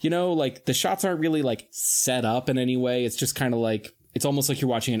actors, you know, like the shots aren't really like set up in any way. It's just kind of like, it's almost like you're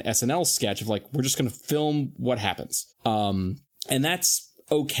watching an SNL sketch of like, we're just going to film what happens. And that's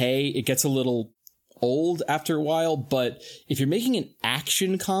okay. It gets a little old after a while, but if you're making an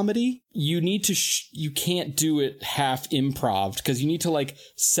action comedy, you need to, you can't do it half improv, because you need to like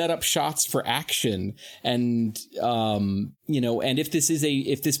set up shots for action. And, you know, and if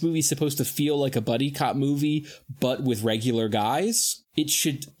this movie is supposed to feel like a buddy cop movie, but with regular guys, it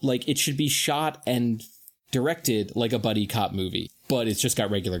should be shot and directed like a buddy cop movie, but it's just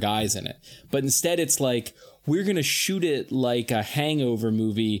got regular guys in it. But instead it's like, we're going to shoot it like a Hangover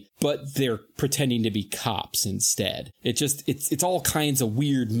movie, but they're pretending to be cops instead. It's all kinds of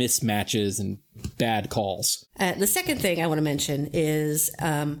weird mismatches and bad calls. The second thing I want to mention is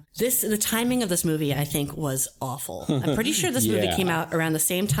the timing of this movie, I think, was awful. I'm pretty sure this movie came out around the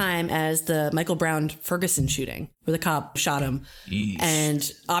same time as the Michael Brown Ferguson shooting, where the cop shot him. Yeesh.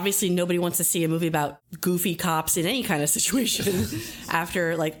 And obviously nobody wants to see a movie about goofy cops in any kind of situation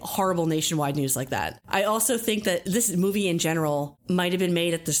after like horrible nationwide news like that. I also think that this movie in general might have been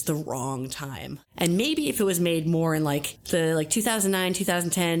made at the the wrong time. And maybe if it was made more in like the 2009,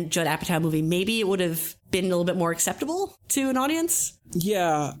 2010 Judd Apatow movie, maybe it would have been a little bit more acceptable to an audience.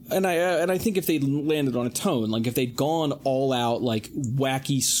 Yeah, and I think if they landed on a tone, like if they'd gone all out, like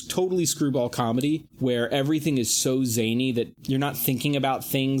wacky, totally screwball comedy, where everything is so zany that you're not thinking about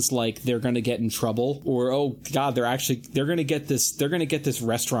things like they're going to get in trouble, or oh god, they're going to get this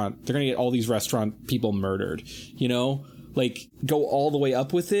restaurant, they're going to get all these restaurant people murdered, you know, like go all the way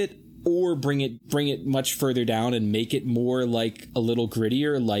up with it, or bring it much further down and make it more like a little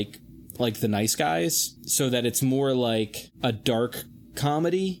grittier, like The Nice Guys, so that it's more like a dark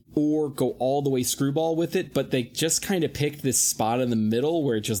comedy, or go all the way screwball with it, but they just kind of picked this spot in the middle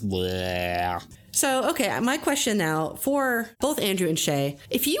where it just bleh. So, okay, my question now for both Andrew and Shay,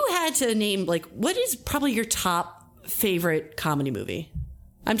 if you had to name, like, what is probably your top favorite comedy movie?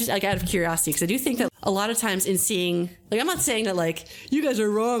 I'm just like out of curiosity, because I do think that a lot of times in seeing, like, I'm not saying that like you guys are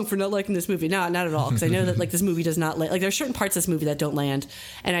wrong for not liking this movie. No, not at all. Because I know that like this movie does not like there are certain parts of this movie that don't land,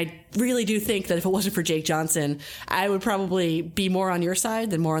 and I really do think that if it wasn't for Jake Johnson, I would probably be more on your side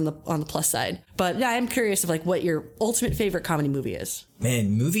than more on the plus side. But yeah, I'm curious of like what your ultimate favorite comedy movie is.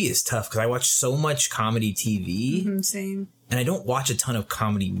 Man, movie is tough because I watch so much comedy TV. Mm-hmm, same. And I don't watch a ton of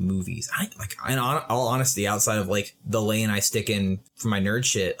comedy movies. In all honesty, outside of like the lane I stick in for my nerd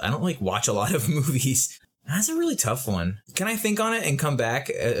shit, I don't like watch a lot of movies. That's a really tough one. Can I think on it and come back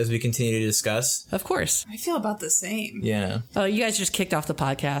as we continue to discuss? Of course. I feel about the same. Yeah. Oh, you guys just kicked off the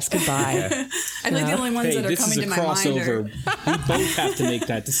podcast. Goodbye. I think the only ones that are coming to my mind are... We both have to make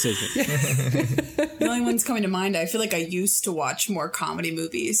that decision. The only ones coming to mind, I feel like I used to watch more comedy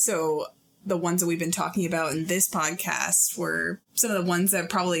movies, so... The ones that we've been talking about in this podcast were some of the ones that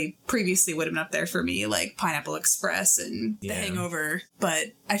probably previously would have been up there for me, like Pineapple Express and The Hangover.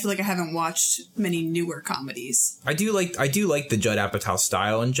 But I feel like I haven't watched many newer comedies. I do like the Judd Apatow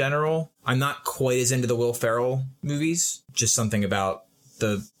style in general. I'm not quite as into the Will Ferrell movies. Just something about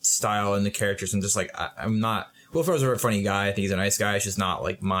the style and the characters. I'm just like, I'm not... Will Ferrell's a funny guy. I think he's a nice guy. It's just not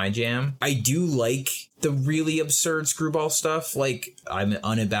like my jam. I do like the really absurd screwball stuff. Like I'm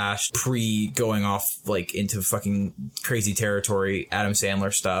unabashed going off like into fucking crazy territory. Adam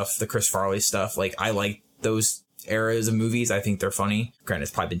Sandler stuff, the Chris Farley stuff. Like I like those eras of movies. I think they're funny. Granted,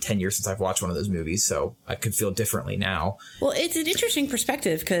 it's probably been 10 years since I've watched one of those movies, so I could feel differently now. Well, it's an interesting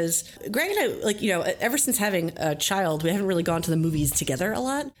perspective because Greg and I, like, you know, ever since having a child, we haven't really gone to the movies together a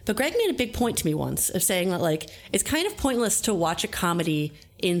lot. But Greg made a big point to me once of saying that, like, it's kind of pointless to watch a comedy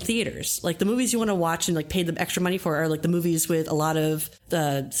in theaters. Like, the movies you want to watch and, like, pay the extra money for are, like, the movies with a lot of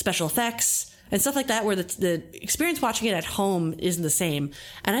the special effects and stuff like that, where the experience watching it at home isn't the same.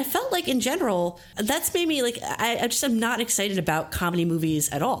 And I felt like in general, that's made me like, I just am not excited about comedy movies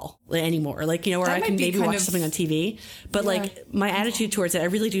at all anymore. Like, you know, where I can maybe watch something on TV. But like my attitude towards it, I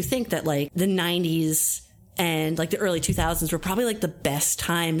really do think that like the 90s and like the early 2000s were probably like the best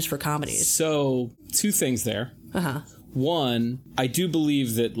times for comedies. So 2 things there. One, I do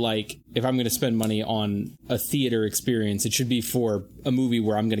believe that, like, if I'm going to spend money on a theater experience, it should be for a movie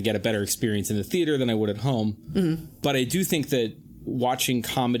where I'm going to get a better experience in the theater than I would at home. Mm-hmm. But I do think that watching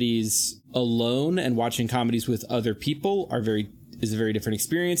comedies alone and watching comedies with other people is a very different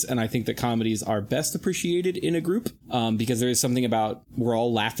experience. And I think that comedies are best appreciated in a group because there is something about we're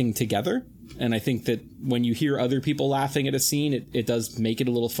all laughing together. And I think that when you hear other people laughing at a scene, it does make it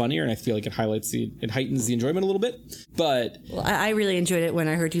a little funnier. And I feel like it heightens the enjoyment a little bit. But well, I really enjoyed it when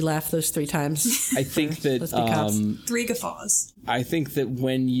I heard you laugh those 3 times. I think that 3 guffaws. I think that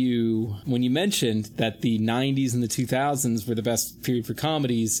when you mentioned that the 90s and the 2000s were the best period for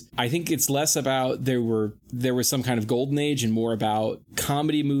comedies, I think it's less about there was some kind of golden age and more about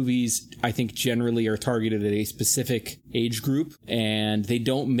comedy movies. I think generally are targeted at a specific age group, and they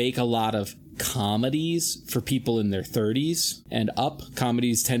don't make a lot of comedies for people in their 30s and up.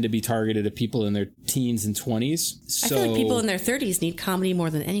 Comedies tend to be targeted at people in their teens and 20s. So, I feel like people in their 30s need comedy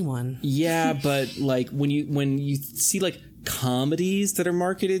more than anyone. Yeah, but like when you see like comedies that are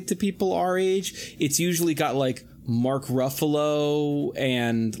marketed to people our age, it's usually got like Mark Ruffalo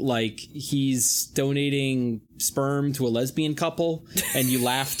and like he's donating sperm to a lesbian couple and you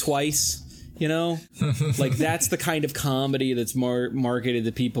laugh twice. You know, like that's the kind of comedy that's more marketed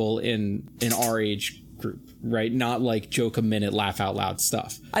to people in our age group, right? Not like joke a minute, laugh out loud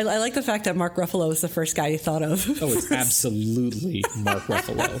stuff. I like the fact that Mark Ruffalo was the first guy you thought of. Oh, it's absolutely Mark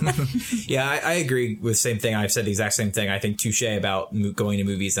Ruffalo. Yeah, I agree with the same thing. I've said the exact same thing. I think touche about going to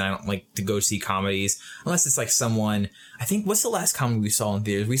movies, and I don't like to go see comedies unless it's like someone. I think what's the last comedy we saw in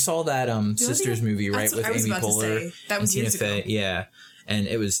theaters? We saw that Sisters movie, right, with Amy Poehler. That was Tina years ago. Fey. Yeah. and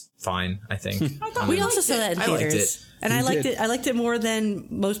it was fine, I think. We also saw that in I liked theaters. it. And I liked it. I liked it more than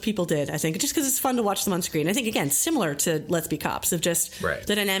most people did, I think, just because it's fun to watch them on screen. I think, again, similar to Let's Be Cops, of just Right.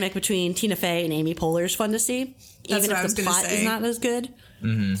 the dynamic between Tina Fey and Amy Poehler is fun to see, That's even what I was if the gonna plot say. is not as good.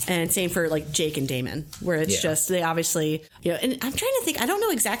 Mm-hmm. And same for like Jake and Damon, where it's just they obviously, and I'm trying to think. I don't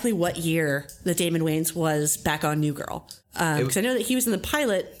know exactly what year that Damon Wayans was back on New Girl, because I know that he was in the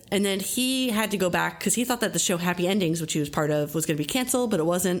pilot, and then he had to go back because he thought that the show Happy Endings, which he was part of, was going to be canceled, but it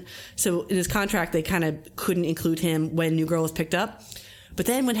wasn't. So in his contract, they kind of couldn't include him when New Girl was picked up. But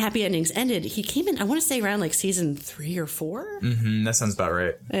then when Happy Endings ended, he came in, I want to say around like season 3 or 4. That sounds about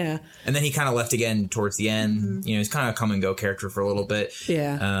right. Yeah. And then he kind of left again towards the end. He's kind of a come and go character for a little bit.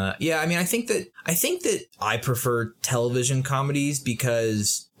 Yeah. I mean, I think that I prefer television comedies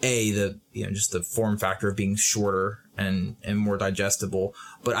because just the form factor of being shorter and more digestible.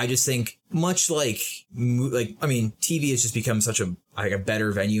 But I just think much like TV has just become such a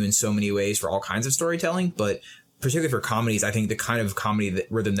better venue in so many ways for all kinds of storytelling, but particularly for comedies, I think the kind of comedy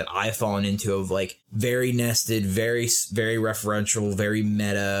rhythm that I've fallen into of like very nested, very, very referential, very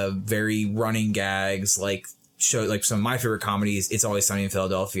meta, very running gags, like some of my favorite comedies, It's Always Sunny in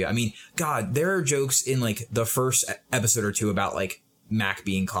Philadelphia. I mean, God, there are jokes in like the first episode or two about like Mac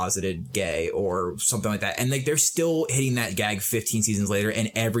being closeted gay or something like that. And like they're still hitting that gag 15 seasons later,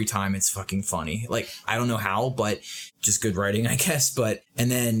 and every time it's fucking funny. Like, I don't know how, but just good writing, I guess. But,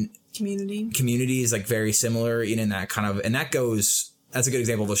 and then Community is like very similar in that kind of, and that's a good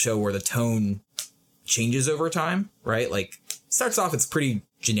example of a show where the tone changes over time, right? Like starts off, it's pretty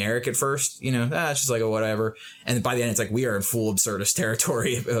generic at first, it's just like a whatever. And by the end, it's like we are in full absurdist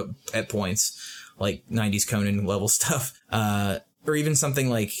territory at points, like 90s Conan level stuff. Or even something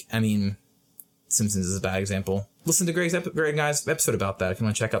like, Simpsons is a bad example. Listen to Greg and I's episode about that if you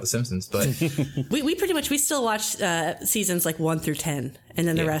want to check out The Simpsons. But we still watch seasons like 1 through 10, and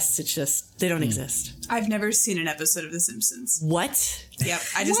then the rest, it's just they don't exist. I've never seen an episode of The Simpsons. What? Yep,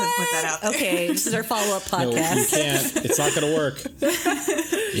 I just had to put that out there. Okay, this is our follow-up No, you podcast. can't. It's not going to work.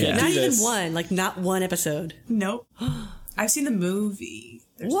 Yeah. Not even one, like not one episode. Nope. I've seen the movie.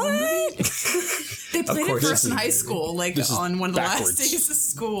 There's What? They played it for us in high school, like this is on one of the backwards. last days of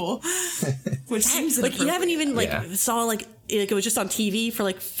school, which seems Like you haven't even saw like it was just on TV for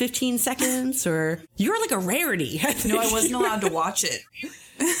like 15 seconds, or you're like a rarity. No, I wasn't allowed to watch it.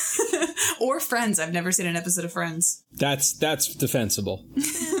 Or Friends. I've never seen an episode of Friends. That's defensible.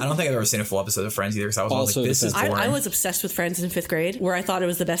 I don't think I've ever seen a full episode of Friends either, because I was Also like, this is boring. I was obsessed with Friends in 5th grade, where I thought it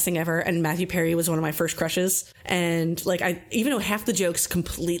was the best thing ever, and Matthew Perry was one of my first crushes. And like even though half the jokes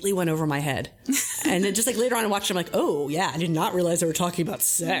completely went over my head, and then just like later on I watched it, I'm like, oh yeah, I did not realize they were talking about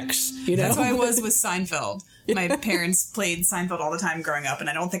sex. That's how I was with Seinfeld. My parents played Seinfeld all the time growing up, and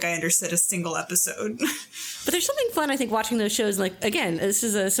I don't think I understood a single episode. But there's something fun, I think, watching those shows. Like, again, this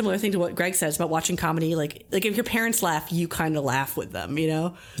is a similar thing to what Greg says about watching comedy. Like if your parents laugh, you kind of laugh with them,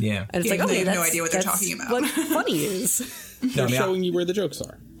 Yeah. And it's Yeah, like, they okay, have no that's- idea what they're that's talking about. What funny is. No, Showing you where the jokes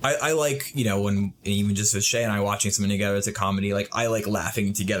are. I like, when even just with Shay and I watching something together, it's a comedy. Like, I like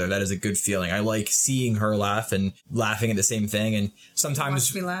laughing together. That is a good feeling. I like seeing her laugh and laughing at the same thing. And sometimes,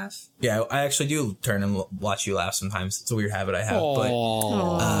 Watch me laugh. yeah, I actually do turn and watch you laugh sometimes. It's a weird habit I have.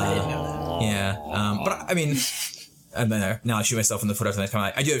 Aww. But yeah. But I mean, and then now I shoot myself in the foot every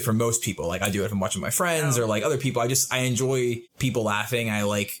time. I do it for most people. Like, I do it from watching my friends or like other people. I enjoy people laughing. I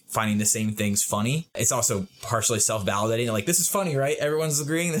like finding the same things funny. It's also partially self-validating. Like, this is funny, right? Everyone's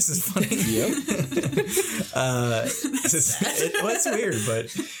agreeing this is funny. Yep. It's weird,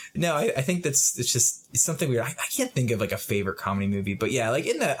 but no, I think it's something weird. I can't think of like a favorite comedy movie, but yeah, like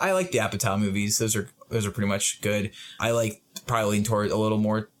I like the Apatow movies. Those are pretty much good. I like probably lean toward a little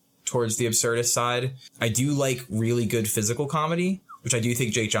more towards the absurdist side. I do like really good physical comedy, which I do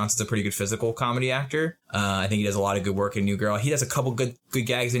think Jake Johnson's a pretty good physical comedy actor. I think he does a lot of good work in New Girl. He does a couple good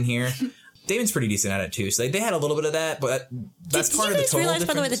gags in here. Damon's pretty decent at it too. So they had a little bit of that, but that's part of the total Did you guys realize,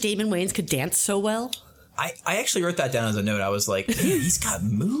 by the way, difference. that Damon Wayans could dance so well? I actually wrote that down as a note. I was like, man, he's got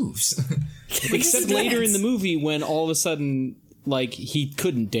moves. Except later in the movie when all of a sudden, like, he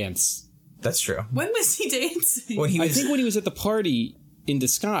couldn't dance. That's true. When was he dancing? When he I was, think when he was at the party in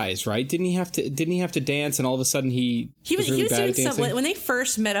disguise, right? Didn't he have to dance, and all of a sudden he was really bad at doing dancing? some when they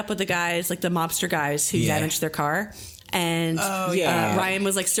first met up with the guys, like the mobster guys who damaged their car. And yeah. Ryan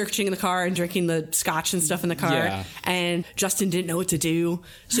was like searching in the car and drinking the scotch and stuff in the car. Yeah. And Justin didn't know what to do.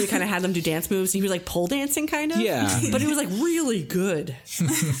 So he kind of had them do dance moves. And he was like pole dancing kind of. Yeah. But it was like really good.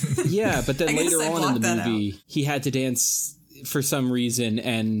 Yeah, but then I guess later I on in blocked the that movie, he had to dance for some reason,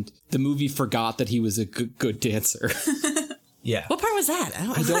 and the movie forgot that he was a good dancer. yeah. What part was that?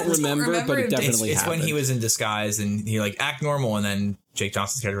 I don't remember, but it it. definitely It's when happened. he was in disguise and he like act normal, and then Jake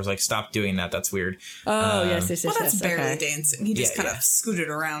Johnson's character was like, stop doing that. That's weird. Oh, yes. Well, that's barely okay. dancing. He just kind of scooted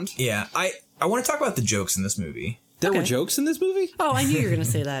around. Yeah. I want to talk about the jokes in this movie. There were jokes in this movie? Oh, I knew you were going to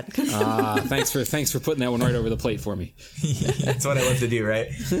say that. Thanks for putting that one right over the plate for me. That's what I love to do, right?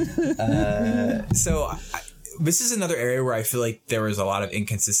 This is another area where I feel like there was a lot of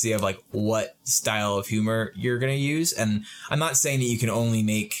inconsistency of like what style of humor you're going to use. And I'm not saying that you can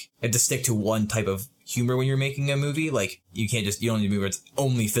only have to stick to one type of humor when you're making a movie. Like you don't need a movie where it's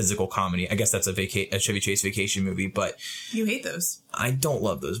only physical comedy. I guess that's a Chevy Chase vacation movie, but You hate those. I don't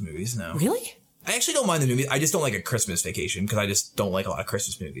love those movies. No, Really? I actually don't mind the movies. I just don't like A Christmas Vacation because I just don't like a lot of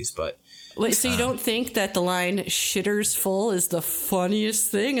Christmas movies. But Wait, so you don't think that the line "shitters full" is the funniest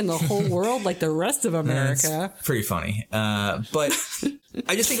thing in the whole world, like the rest of America? it's pretty funny. But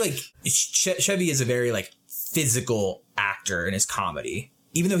I just think like Chevy is a very like physical actor in his comedy,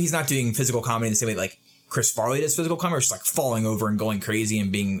 even though he's not doing physical comedy in the same way like Chris Farley does physical comedy, where it's like falling over and going crazy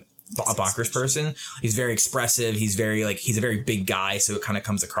and being a bonkers person. He's very expressive. He's a very big guy, so it kind of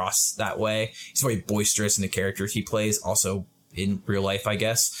comes across that way. He's very boisterous in the characters he plays, also in real life, I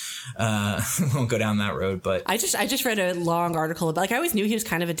guess. Won't go down that road, but I just read a long article about, like, I always knew he was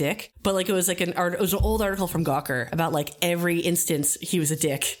kind of a dick, but like it was an old article from Gawker about like every instance he was a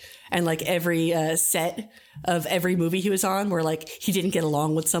dick, and like every set of every movie he was on where like he didn't get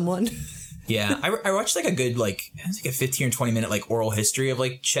along with someone. Yeah, I watched like a good like I think a 15 or 20 minute like oral history of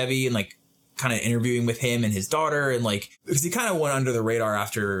like Chevy and like kind of interviewing with him and his daughter, and like because he kind of went under the radar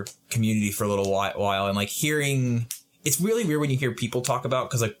after Community for a little while, and like hearing it's really weird when you hear people talk about,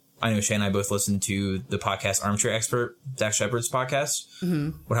 because like I know Shay and I both listen to the podcast Armchair Expert, Zach Shepard's podcast.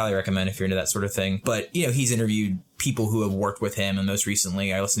 Would highly recommend if you're into that sort of thing. But, you know, he's interviewed people who have worked with him. And most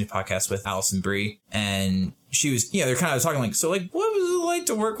recently, I listened to a podcast with Allison Brie. And she was, you know, they're kind of talking like, so like, what was it like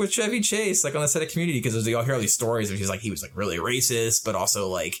to work with Chevy Chase, like on the set of Community? Because you all hear all these stories of he's like, he was like really racist, but also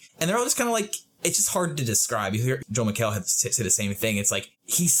like, and they're all just kind of like, it's just hard to describe. You hear Joel McHale had said the same thing. It's like,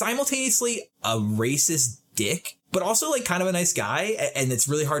 he's simultaneously a racist dick, but also like kind of a nice guy, and it's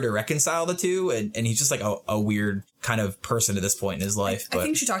really hard to reconcile the two, and he's just like a weird kind of person at this point in his life. I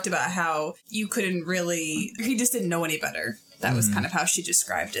think she talked about how he just didn't know any better. That was kind of how she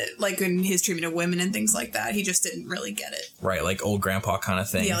described it. Like in his treatment of women and things like that, he just didn't really get it. Right, like old grandpa kind of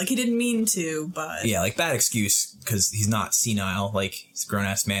thing. Yeah, like he didn't mean to, but... Yeah, like bad excuse, because he's not senile. Like, he's a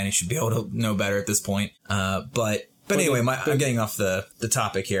grown-ass man. He should be able to know better at this point. But anyway, I'm getting off the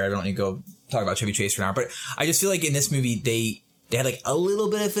topic here. I don't need to go talk about Chevy Chase for now. But I just feel like in this movie, they had like a little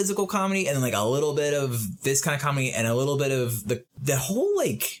bit of physical comedy, and then like a little bit of this kind of comedy, and a little bit of the whole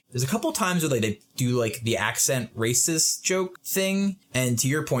like, there's a couple times where like they do like the accent racist joke thing. And to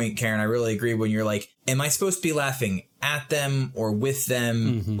your point, Karen, I really agree when you're like, am I supposed to be laughing at them or with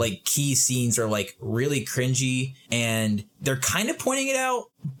them? Mm-hmm. Like key scenes are like really cringy, and they're kind of pointing it out,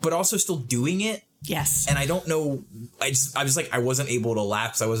 but also still doing it. Yes. And I don't know, I was like, I wasn't able to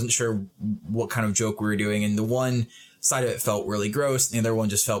laugh because I wasn't sure what kind of joke we were doing. And the one side of it felt really gross, and the other one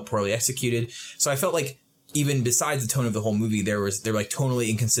just felt poorly executed. So I felt like even besides the tone of the whole movie, they're like totally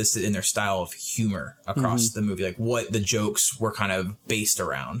inconsistent in their style of humor across the movie, like what the jokes were kind of based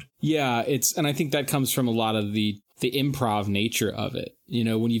around. Yeah, and I think that comes from a lot of the improv nature of it. You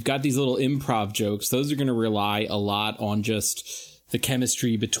know, when you've got these little improv jokes, those are going to rely a lot on just the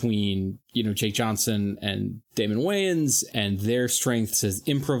chemistry between, you know, Jake Johnson and Damon Wayans and their strengths as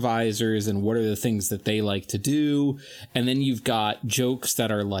improvisers and what are the things that they like to do. And then you've got jokes that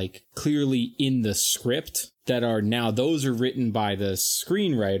are like clearly in the script that are now, those are written by the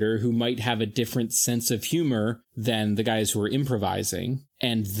screenwriter who might have a different sense of humor than the guys who are improvising.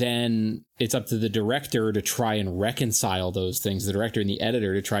 And then it's up to the director to try and reconcile those things, the director and the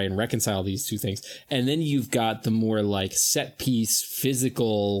editor to try and reconcile these two things. And then you've got the more like set piece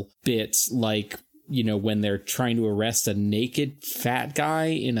physical bits, like, you know, when they're trying to arrest a naked fat guy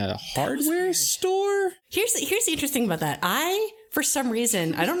in a hardware store. Here's the interesting about that. For some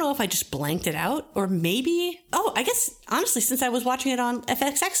reason, I don't know if I just blanked it out or maybe, I guess, honestly, since I was watching it on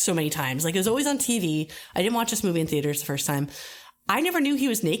FXX so many times, like it was always on TV. I didn't watch this movie in theaters the first time. I never knew he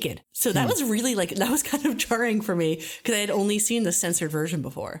was naked. So that was really like, that was kind of jarring for me because I had only seen the censored version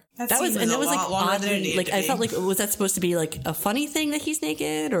before. That was like oddly, like I felt like, was that supposed to be like a funny thing that he's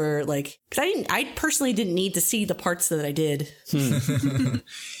naked, or like, because I personally didn't need to see the parts that I did.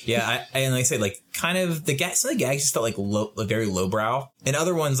 Yeah. And like I said, like kind of some of the gags just felt like very lowbrow, and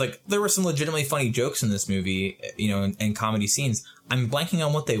other ones, like there were some legitimately funny jokes in this movie, you know, and comedy scenes. I'm blanking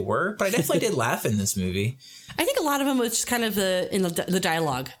on what they were, but I definitely did laugh in this movie. I think a lot of them was just kind of the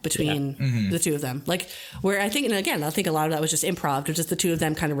dialogue between the two of them. Like, where I think, and again, I think a lot of that was just improv, or just the two of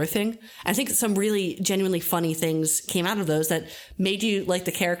them kind of riffing. I think some really genuinely funny things came out of those that made you like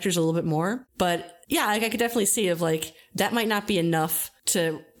the characters a little bit more. But yeah, like, I could definitely see of like, that might not be enough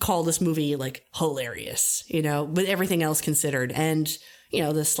to call this movie like hilarious, you know, with everything else considered. And, you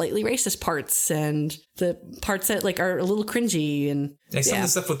know, the slightly racist parts and the parts that like are a little cringy, and some of the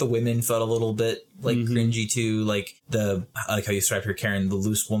stuff with the women felt a little bit like cringy too, like I like how you described her, Karen, the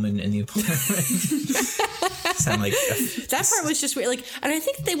loose woman in the apartment. Sound like that part was just weird. Like, and I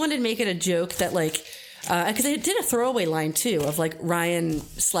think they wanted to make it a joke that like, because they did a throwaway line too of like Ryan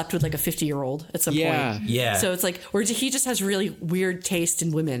slept with like a 50-year-old at some point. Yeah. So it's like, or he just has really weird taste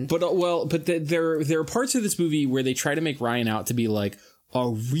in women. But there are parts of this movie where they try to make Ryan out to be like a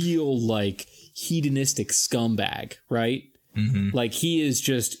real like hedonistic scumbag, right? Like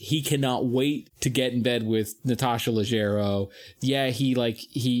he cannot wait to get in bed with Natasha Leggero. Yeah,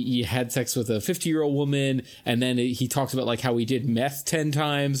 he had sex with a 50-year-old woman, and then he talks about like how he did meth 10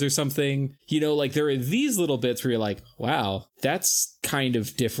 times or something. You know, like there are these little bits where you're like, wow, that's kind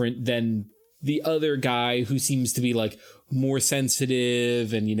of different than the other guy who seems to be like more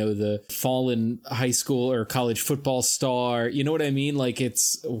sensitive and, you know, the fallen high school or college football star. You know what I mean? Like,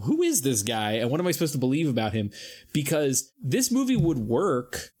 it's, who is this guy and what am I supposed to believe about him? Because this movie would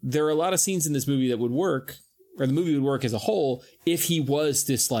work. There are a lot of scenes in this movie that would work, or the movie would work as a whole, if he was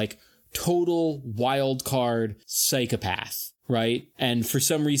this like total wild card psychopath. Right. And for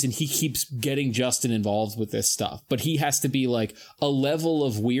some reason, he keeps getting Justin involved with this stuff. But he has to be like a level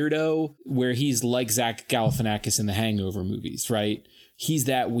of weirdo where he's like Zach Galifianakis in the Hangover movies. Right. He's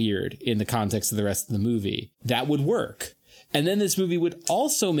that weird in the context of the rest of the movie. That would work. And then this movie would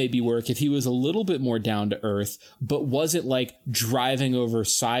also maybe work if he was a little bit more down to earth, but wasn't like driving over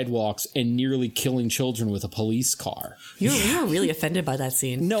sidewalks and nearly killing children with a police car. You were really offended by that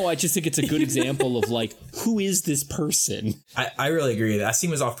scene. No, I just think it's a good example of like, who is this person? I really agree. That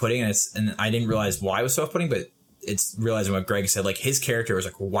scene was off-putting, and I didn't realize why it was so off-putting, but it's realizing what Greg said. Like, his character was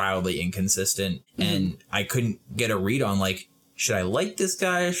like wildly inconsistent, and I couldn't get a read on like, should I like this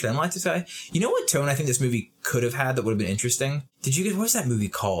guy? Should I like this guy? You know what tone I think this movie could have had that would have been interesting? Did you get, what was that movie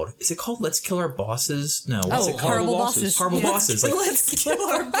called? Is it called Let's Kill Our Bosses? No. What's it called? Horrible Bosses. Horrible Bosses. Like, Let's kill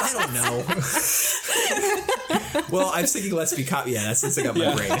our boss. I don't know. Well, I was thinking Let's Be Cop. Yeah, that's since I got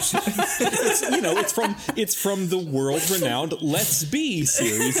my brain. It's from the world-renowned Let's Be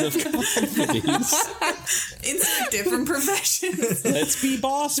series of comedies. It's different professions. Let's be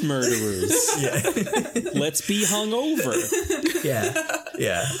boss murderers. Yeah. Let's be hungover.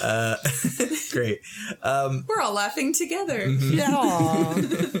 Yeah. Great. We're all laughing together. Yeah.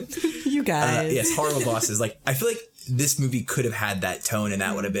 You guys. Yes, Horrible Bosses. Like, I feel like this movie could have had that tone, and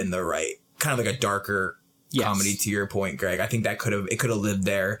that would have been the right kind of like a darker comedy. To your point, Greg, I think that could have lived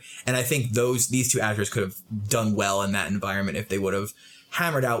there, and I think these two actors could have done well in that environment if they would have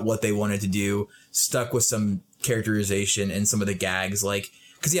hammered out what they wanted to do, stuck with some characterization and some of the gags, like.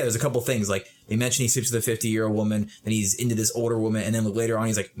 Because, there's a couple things, like, they mentioned he sleeps with a 50-year-old woman, then he's into this older woman, and then later on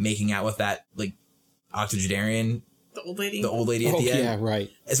he's, like, making out with that, like, octogenarian. The old lady. The old lady at the end. Yeah,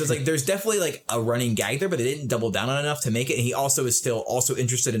 right. And so it's like, there's definitely, like, a running gag there, but they didn't double down on enough to make it, and he also is still also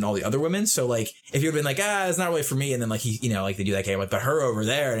interested in all the other women, so, like, if you'd been like, it's not really for me, and then, like, he, you know, like, they do that game, like, but her over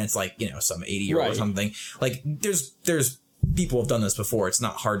there, and it's, like, you know, some 80-year-old or something. Like, there's people have done this before, it's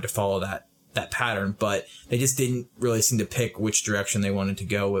not hard to follow that pattern, but they just didn't really seem to pick which direction they wanted to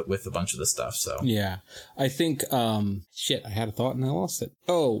go with a bunch of the stuff. So yeah, I think I had a thought and I lost it.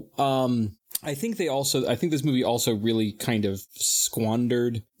 I think this movie also really kind of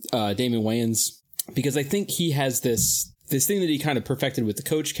squandered Damon Wayans, because I think he has this thing that he kind of perfected with the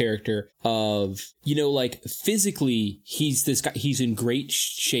coach character of, you know, like, physically, he's this guy, he's in great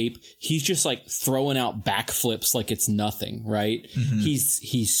shape. He's just like throwing out backflips like it's nothing, right? Mm-hmm.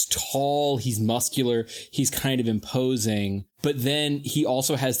 He's tall, he's muscular, he's kind of imposing, but then he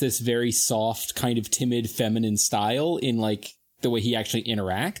also has this very soft, kind of timid, feminine style in like the way he actually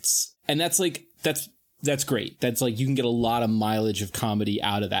interacts. And that's great. That's like, you can get a lot of mileage of comedy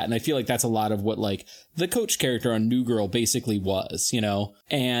out of that. And I feel like that's a lot of what like the coach character on New Girl basically was, you know?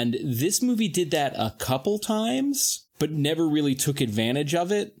 And this movie did that a couple times, but never really took advantage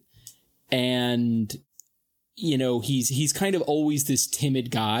of it. And you know, he's kind of always this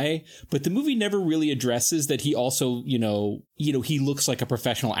timid guy, but the movie never really addresses that he also, you know, he looks like a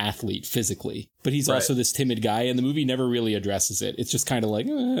professional athlete physically, but he's also this timid guy, and the movie never really addresses it. It's just kind of like,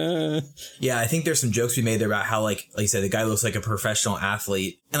 Yeah, I think there's some jokes we made there about how, like you said, the guy looks like a professional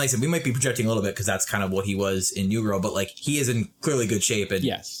athlete. And like I said, we might be projecting a little bit because that's kind of what he was in New Girl, but like he is in clearly good shape and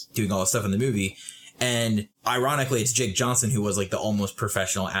doing all the stuff in the movie. And ironically, it's Jake Johnson who was like the almost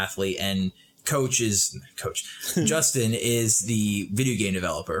professional athlete, and Justin is the video game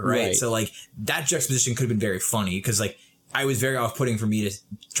developer, right? So like that juxtaposition could have been very funny because like I was very off-putting for me to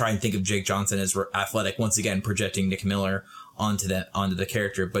try and think of Jake Johnson as athletic, once again projecting Nick Miller onto the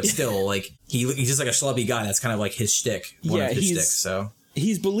character, but still like he's just like a schlubby guy. That's kind of like his shtick, one of his shticks. So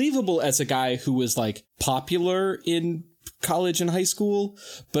he's believable as a guy who was like popular in college and high school,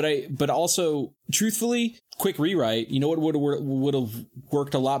 but also truthfully, quick rewrite, you know what would have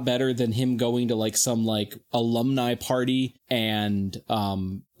worked a lot better than him going to like some like alumni party and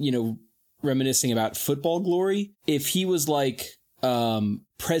you know, reminiscing about football glory, if he was like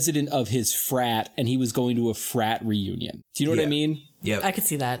president of his frat and he was going to a frat reunion. Do you know what I mean? Yeah, I could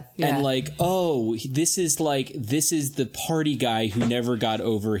see that. Yeah. And like, oh, this is the party guy who never got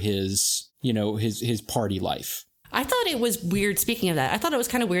over his, you know, his party life. I thought it was weird. Speaking of that, I thought it was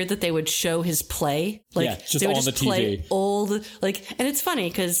kind of weird that they would show his play. Like, just they would on just the play TV. old, like, and it's funny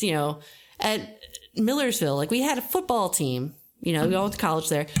because, you know, at Millersville, like we had a football team, you know, we all went to college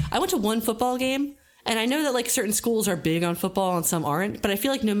there. I went to one football game, and I know that like certain schools are big on football and some aren't, but I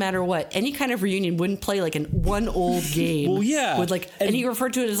feel like no matter what, any kind of reunion wouldn't play like one old game. Well, yeah. With like, and he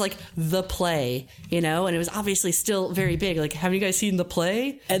referred to it as like the play, you know, and it was obviously still very big. Like, have you guys seen the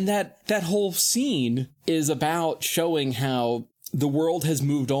play? And that whole scene is about showing how the world has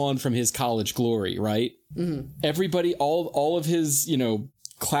moved on from his college glory, right? Mm-hmm. Everybody, all of his, you know,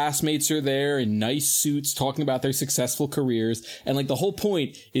 classmates are there in nice suits talking about their successful careers. And like the whole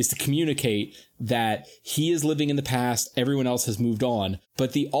point is to communicate that he is living in the past. Everyone else has moved on,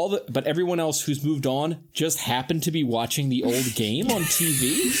 but everyone else who's moved on just happened to be watching the old game on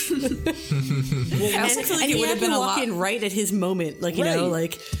TV. I also feel like and it he would have had to been a walk lot. in right at his moment, like, you know,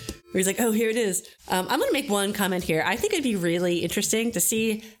 like where he's like, oh, here it is. I'm going to make one comment here. I think it'd be really interesting to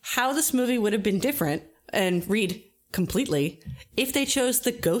see how this movie would have been different, and read completely, if they chose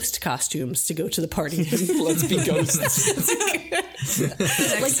the ghost costumes to go to the party. Let's be ghosts.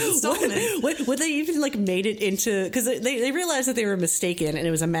 Like, would they even like made it into, because they realized that they were mistaken and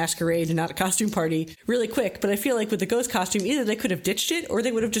it was a masquerade and not a costume party really quick. But I feel like with the ghost costume, either they could have ditched it or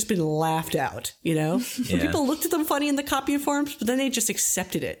they would have just been laughed out, you know? Yeah. People looked at them funny in the cop uniforms, but then they just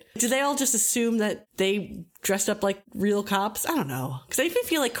accepted it. Did they all just assume that they dressed up like real cops? I don't know, because I even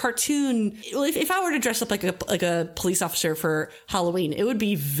feel like cartoon. Well, if I were to dress up like a police officer for Halloween, it would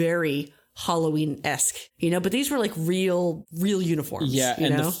be very Halloween-esque, you know. But these were like real uniforms. Yeah, you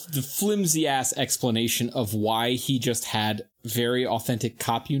and know? the flimsy ass explanation of why he just had very authentic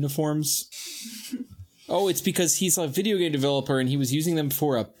cop uniforms. Oh, it's because he's a video game developer and he was using them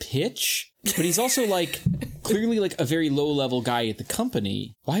for a pitch. But he's also like clearly like a very low level guy at the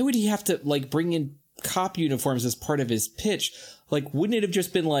company. Why would he have to like bring in cop uniforms as part of his pitch? Like, wouldn't it have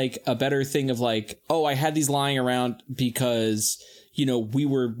just been like a better thing of like, oh, I had these lying around because, you know, we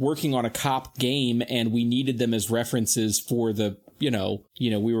were working on a cop game and we needed them as references for the, you know,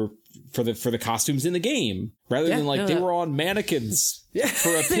 we were for the costumes in the game, rather than like they were on mannequins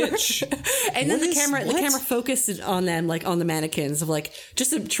for a pitch. And then the camera focused on them, like on the mannequins, of like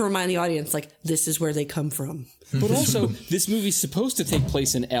just to remind the audience, like, this is where they come from. But also, this movie's supposed to take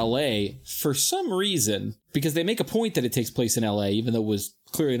place in LA for some reason, because they make a point that it takes place in LA, even though it was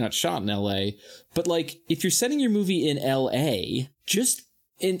clearly not shot in LA. But like, if you're setting your movie in LA,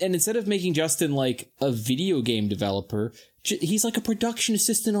 and instead of making Justin like a video game developer, he's like a production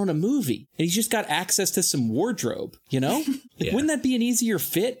assistant on a movie, and he's just got access to some wardrobe, you know? Like, wouldn't that be an easier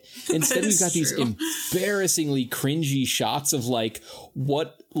fit? Instead, we've got these embarrassingly cringy shots of like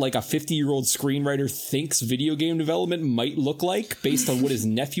what like a 50-year-old screenwriter thinks video game development might look like based on what his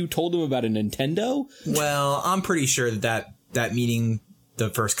nephew told him about a Nintendo. Well, I'm pretty sure that meeting, the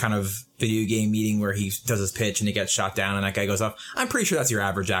first kind of video game meeting where he does his pitch and he gets shot down and that guy goes off, I'm pretty sure that's your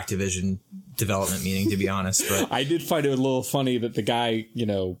average Activision development meeting, to be honest. But I did find it a little funny that the guy, you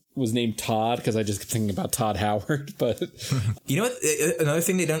know, was named Todd, because I just kept thinking about Todd Howard. But you know what? Another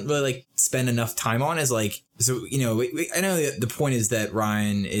thing they don't really like spend enough time on is like, so, you know, I know the point is that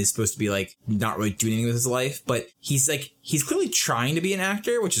Ryan is supposed to be like not really doing anything with his life, but he's clearly trying to be an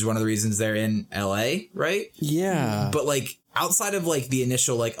actor, which is one of the reasons they're in LA, right? yeah. But like outside of like the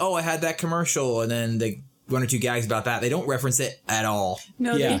initial like, oh, I had that commercial, and then the one or two gags about that, they don't reference it at all.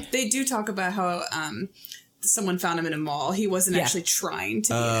 No, Yeah. they do talk about how someone found him in a mall. He wasn't actually trying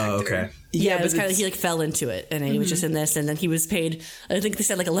to be an actor. Okay. Yeah, it was kind of, he like fell into it, and he was just in this, and then he was paid, I think they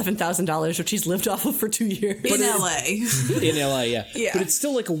said like $11,000, which he's lived off of for 2 years. In LA. In LA, yeah. Yeah. But it's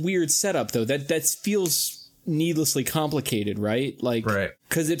still like a weird setup, though. That feels needlessly complicated, right? Like, Right.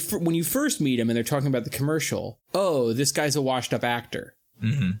 Because when you first meet him and they're talking about the commercial, oh, this guy's a washed-up actor.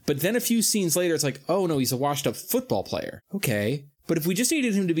 Mm-hmm. But then a few scenes later, it's like, oh, no, he's a washed-up football player. Okay. But if we just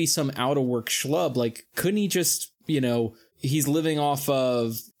needed him to be some out-of-work schlub, like, couldn't he just, he's living off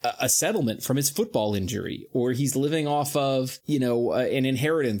of a settlement from his football injury, or he's living off of, an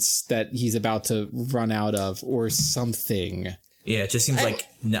inheritance that he's about to run out of, or something. Yeah, it just seems like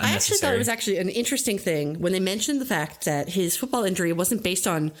unnecessary. I actually thought it was actually an interesting thing when they mentioned the fact that his football injury wasn't based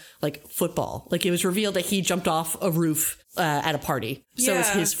on like football. Like it was revealed that he jumped off a roof at a party. So it's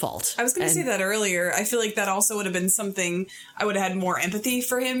his fault. I was going to say that earlier. I feel like that also would have been something I would have had more empathy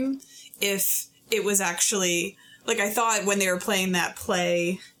for him if it was actually like I thought when they were playing that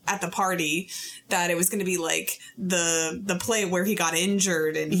play at the party that it was going to be like the play where he got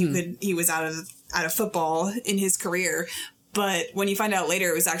injured and he was out of football in his career. But when you find out later,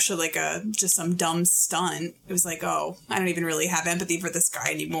 it was actually like just some dumb stunt. It was like, oh, I don't even really have empathy for this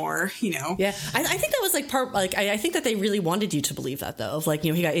guy anymore, Yeah, I think that was like I think that they really wanted you to believe that though, of like,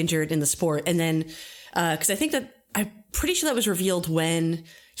 he got injured in the sport. And then, because I think that I'm pretty sure that was revealed when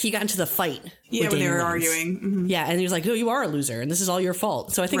he got into the fight. Yeah, when they were arguing. Mm-hmm. Yeah, and he was like, oh, you are a loser and this is all your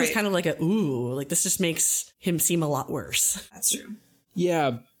fault. So I think it's kind of like this just makes him seem a lot worse. That's true.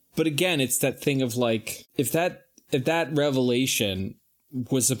 Yeah, but again, it's that thing of like, if that revelation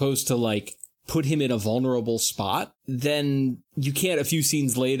was supposed to like put him in a vulnerable spot, then you can't a few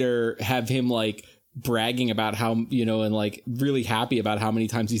scenes later have him like bragging about how, and like really happy about how many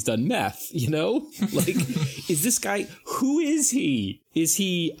times he's done meth, like, is this guy, who is he? Is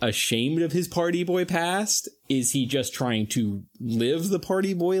he ashamed of his party boy past? Is he just trying to live the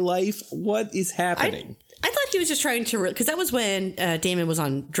party boy life? What is happening? I thought he was just trying to, because that was when Damon was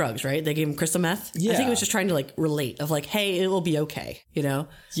on drugs, right? They gave him crystal meth. Yeah. I think he was just trying to like relate of like, hey, it will be okay,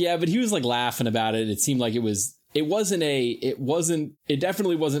 Yeah, but he was like laughing about it. It seemed like it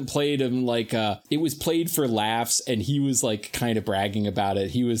definitely wasn't played in like, it was played for laughs and he was like kind of bragging about it.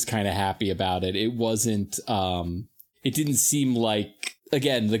 He was kind of happy about it. It wasn't, it didn't seem like,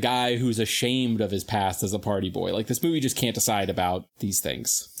 again, the guy who's ashamed of his past as a party boy. Like, this movie just can't decide about these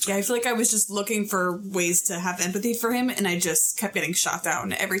things. Yeah, I feel like I was just looking for ways to have empathy for him, and I just kept getting shot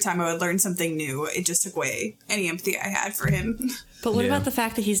down. Every time I would learn something new, it just took away any empathy I had for him. But what about the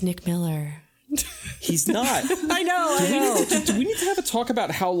fact that he's Nick Miller? He's not. I know. Do we need to have a talk about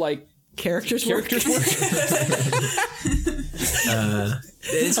how, like, characters work?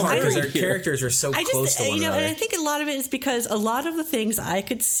 It's hard because our characters are so close to one another. And I think a lot of it is because a lot of the things I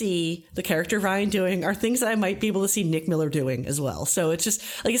could see the character Ryan doing are things that I might be able to see Nick Miller doing as well. So it's just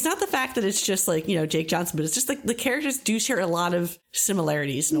like, it's not the fact that it's just like, Jake Johnson, but it's just like the characters do share a lot of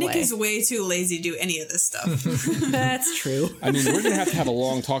similarities in a way. Nick is way too lazy to do any of this stuff. That's true. I mean, we're going to have a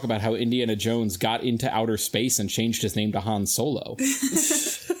long talk about how Indiana Jones got into outer space and changed his name to Han Solo.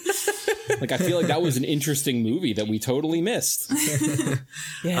 Like, I feel like that was an interesting movie that we totally missed.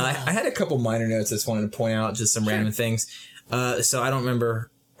 Yeah. I had a couple minor notes I just wanted to point out, just some random things. So I don't remember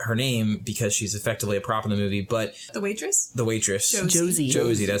her name because she's effectively a prop in the movie, but... The waitress? The waitress.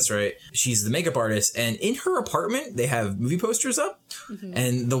 Josie, that's right. She's the makeup artist, and in her apartment, they have movie posters up,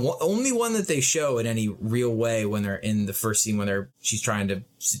 and the only one that they show in any real way when they're in the first scene when she's trying to,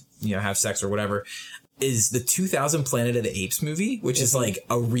 have sex or whatever, is the 2000 Planet of the Apes movie, which is like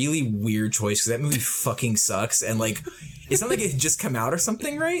a really weird choice because that movie fucking sucks. And like, it's not like it had just come out or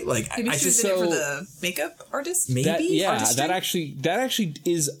something, right? Like, maybe she was in it for the makeup artist? Maybe? That actually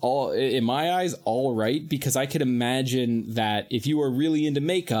is all, in my eyes, all right, because I could imagine that if you were really into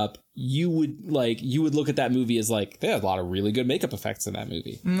makeup, you would look at that movie as like, there's a lot of really good makeup effects in that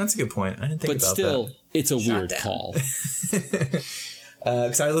movie. That's a good point. I didn't think about that. But still, it's a weird call.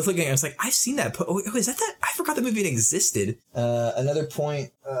 Because I was looking, I was like, I've seen that. Oh, is that? I forgot the movie existed. Another point,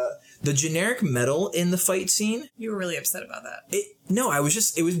 the generic metal in the fight scene. You were really upset about that.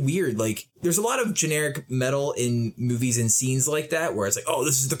 It was weird. Like, there's a lot of generic metal in movies and scenes like that where it's like, oh,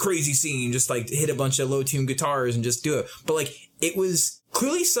 this is the crazy scene. Just like hit a bunch of low tuned guitars and just do it. But like, it was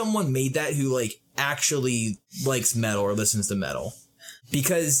clearly someone made that who like actually likes metal or listens to metal.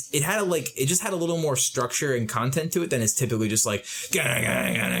 Because it just had a little more structure and content to it than is typically just like,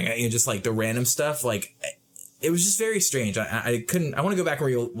 just like the random stuff. Like, it was just very strange. I couldn't. I want to go back and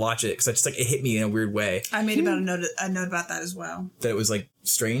rewatch it because I just like it hit me in a weird way. I made about a note about that as well. That it was like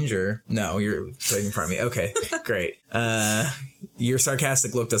strange, or no? You're sitting in front of me. Okay, great. Your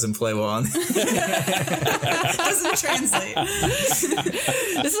sarcastic look doesn't play well on. Doesn't translate. This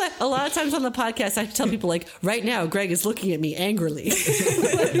is like, a lot of times on the podcast, I tell people like, right now, Greg is looking at me angrily.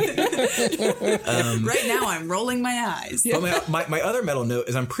 Right now, I'm rolling my eyes. But my other metal note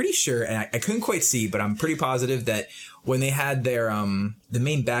is I'm pretty sure, and I couldn't quite see, but I'm pretty positive that when they had their the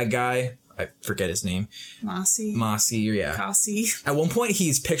main bad guy, I forget his name, Mossy, yeah. Cassie. At one point,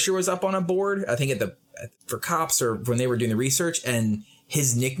 his picture was up on a board. I think for cops or when they were doing the research, and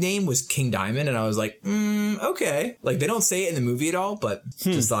his nickname was King Diamond, and I was like, okay. Like, they don't say it in the movie at all, but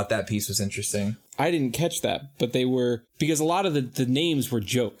just thought that piece was interesting. I didn't catch that, but they were, because a lot of the names were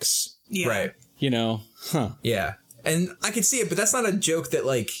jokes. Yeah. Right. You know? Yeah. And I could see it, but that's not a joke that,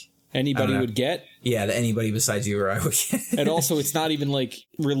 like... Anybody would get. Yeah, that anybody besides you or I would get. And also, it's not even, like,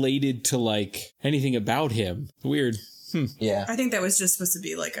 related to, like, anything about him. Weird. Yeah. I think that was just supposed to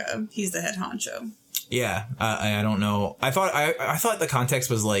be like he's the head honcho. Yeah, I don't know. I thought the context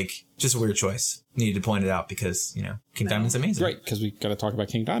was like just a weird choice. Needed to point it out because, you know, King Diamond's amazing. Right, because we got to talk about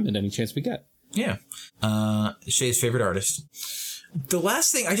King Diamond any chance we get. Yeah. Shay's favorite artist. The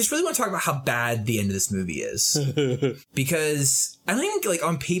last thing, I just really want to talk about how bad the end of this movie is. Because I don't even, like,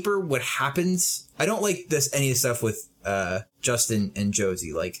 on paper, what happens, I don't like any of the stuff with Justin and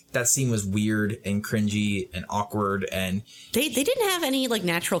Josie. Like, that scene was weird and cringy and awkward, and... They didn't have any, like,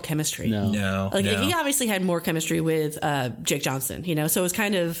 natural chemistry. No. Like, he obviously had more chemistry with Jake Johnson, you know? So it was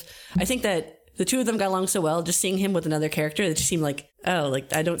kind of... I think that the two of them got along so well, just seeing him with another character, it just seemed like, oh,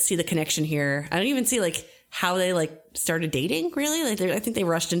 like, I don't see the connection here. I don't even see, like, how they, like, started dating, really. Like, I think they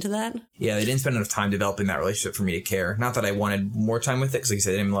rushed into that. Yeah, they didn't spend enough time developing that relationship for me to care. Not that I wanted more time with it, because like you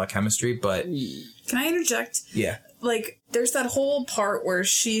said, they didn't have a lot of chemistry, but... Can I interject? Yeah. Like, there's that whole part where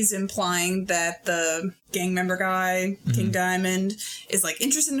she's implying that the gang member guy, King Diamond, is, like,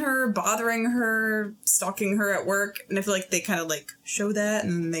 interested in her, bothering her, stalking her at work. And I feel like they kind of, like, show that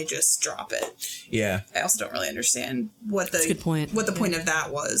and then they just drop it. Yeah. I also don't really understand what That's a good point. What the point of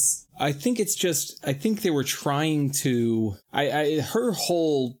that was. I think it's just, I think they were trying to, her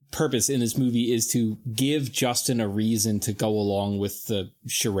whole purpose in this movie is to give Justin a reason to go along with the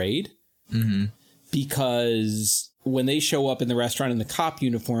charade. Mm-hmm. Because when they show up in the restaurant in the cop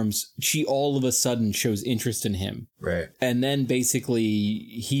uniforms, she all of a sudden shows interest in him. Right. And then basically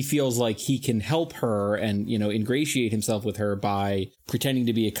he feels like he can help her and, you know, ingratiate himself with her by pretending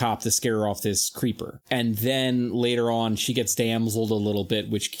to be a cop to scare off this creeper. And then later on she gets damseled a little bit,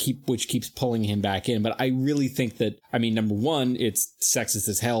 which keeps pulling him back in. But I really think that, I mean, number one, it's sexist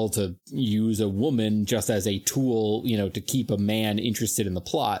as hell to use a woman just as a tool, you know, to keep a man interested in the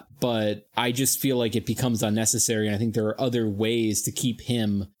plot. But I just feel like it becomes unnecessary. And I think there are other ways to keep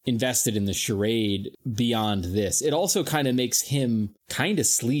him invested in the charade beyond this. It also kind of makes him kind of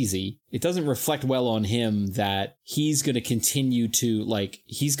sleazy. It doesn't reflect well on him that he's going to continue to, like,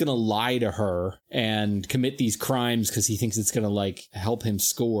 he's going to lie to her and commit these crimes because he thinks it's going to, like, help him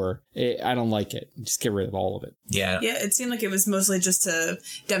score. I don't like it. Just get rid of all of it. Yeah. Yeah, it seemed like it was mostly just to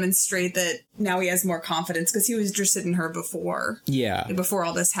demonstrate that now he has more confidence because he was interested in her before. Yeah. Before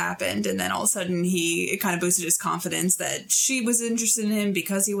all this happened. And then all of a sudden it kind of boosted his confidence that she was interested in him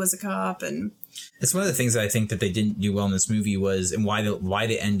because he was a cop. And it's one of the things that I think that they didn't do well in this movie was, and why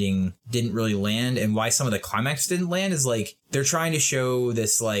the ending didn't really land and why some of the climax didn't land is, like, they're trying to show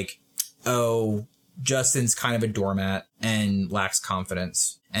this, like, oh, Justin's kind of a doormat and lacks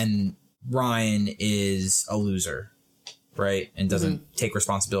confidence, and Ryan is a loser, right? And doesn't take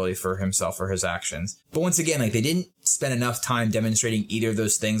responsibility for himself or his actions. But once again, like, they didn't spend enough time demonstrating either of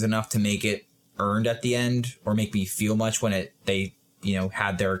those things enough to make it earned at the end or make me feel much when they, you know,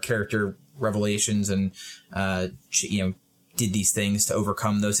 had their character revelations and, you know, did these things to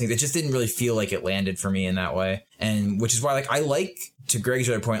overcome those things. It just didn't really feel like it landed for me in that way. And which is why, like, I like, to Greg's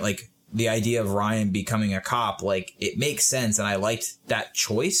other point, like, the idea of Ryan becoming a cop, like, it makes sense. And I liked that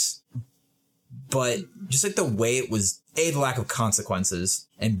choice, but just like the way it was, A, the lack of consequences,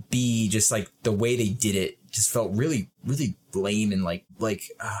 and B, just like the way they did it just felt really, really lame and like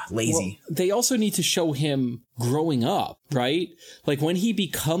lazy. Well, they also need to show him growing up, right? Like when he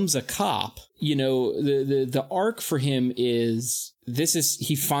becomes a cop, you know, the arc for him is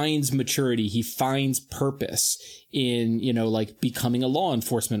he finds maturity, he finds purpose in, you know, like becoming a law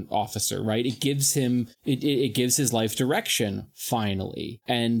enforcement officer, right? It gives him, it gives his life direction finally.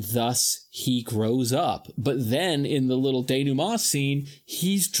 And thus he grows up. But then in the little denouement scene,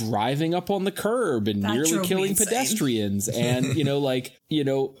 he's driving up on the curb and nearly killing pedestrians. And, you know, like, you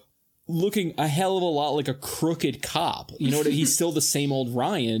know, looking a hell of a lot like a crooked cop. You know what? He's still the same old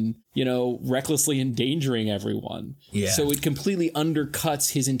Ryan, you know, recklessly endangering everyone. Yeah. So it completely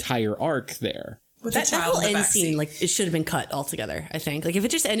undercuts his entire arc there. With That the child whole in the end backseat. scene, like, it should have been cut altogether, I think. Like, if it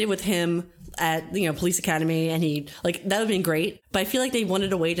just ended with him at, you know, police academy and he, like, that would have been great. But I feel like they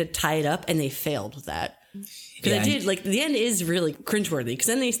wanted a way to tie it up and they failed with that. Because Yeah, I did, like, the end is really cringeworthy. Because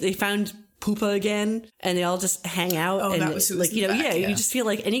then they found Poopa again and they all just hang out. Oh, and that was who was like, you in know, the back, you just feel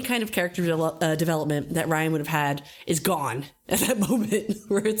like any kind of character development that Ryan would have had is gone at that moment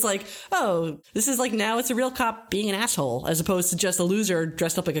where it's like, oh, this is like, now it's a real cop being an asshole as opposed to just a loser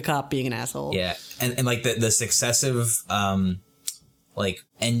dressed up like a cop being an asshole. Yeah, and like the successive like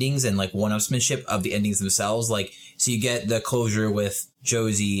endings and like one-upsmanship of the endings themselves. Like, so you get the closure with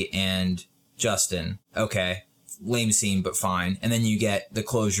Josie and Justin. Okay, lame scene, but fine. And then you get the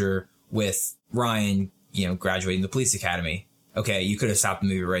closure with Ryan, you know, graduating the police academy. Okay, you could have stopped the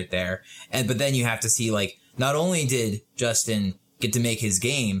movie right there. But then you have to see, like, not only did Justin get to make his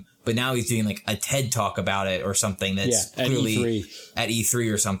game, but now he's doing like a TED talk about it or something that's at clearly E3. at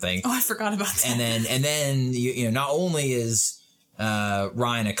E3 or something. Oh, I forgot about that. And then you know, not only is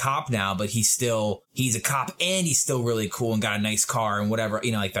Ryan a cop now, but he's a cop and he's still really cool and got a nice car and whatever,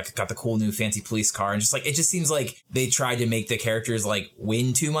 you know, like got the cool new fancy police car, and just like, it just seems like they tried to make the characters like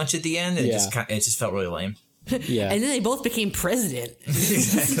win too much at the end. And it just felt really lame. Yeah. And then they both became president.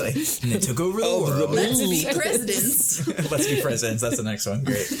 Exactly. And they took over the world. Let's be presidents. Let's be presidents. That's the next one.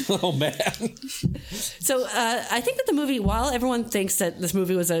 Great. Oh, man. So I think that the movie, while everyone thinks that this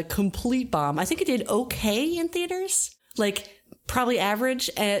movie was a complete bomb, I think it did okay in theaters. Like, probably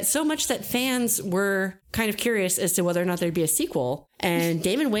average, so much that fans were kind of curious as to whether or not there'd be a sequel. And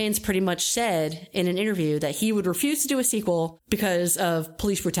Damon Wayans pretty much said in an interview that he would refuse to do a sequel because of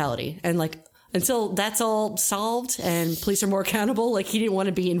police brutality. And like, until that's all solved and police are more accountable, like, he didn't want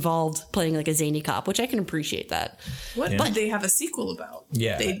to be involved playing like a zany cop, which I can appreciate that. What did they have a sequel about?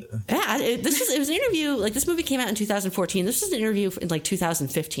 Yeah. It was an interview, like, this movie came out in 2014. This was an interview in like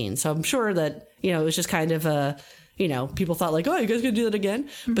 2015. So I'm sure that, you know, it was just kind of a, you know, people thought like, oh, you guys gonna do that again?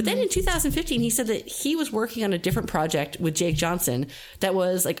 Mm-hmm. But then in 2015, he said that he was working on a different project with Jake Johnson that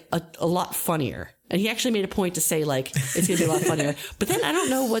was like a lot funnier. And he actually made a point to say, like, it's gonna be a lot funnier. But then I don't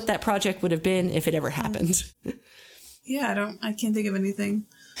know what that project would have been if it ever happened. Yeah, I can't think of anything.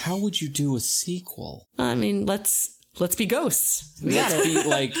 How would you do a sequel? I mean, let's be ghosts. We got Let's it. be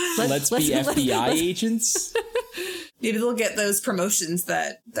like, let's be FBI agents. Maybe they'll get those promotions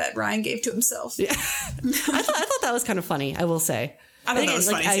that Ryan gave to himself. Yeah. I thought that was kind of funny, I will say. I thought that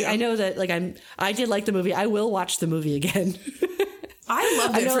was like, funny too. I know that, like, I did like the movie. I will watch the movie again. I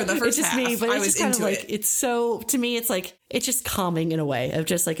loved it for the first it's just half. me, but I it's was just kind of into like, it. it's so, to me, it's like, it's just calming in a way of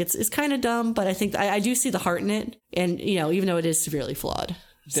just like, it's kind of dumb, but I think I do see the heart in it. And, you know, even though it is severely flawed.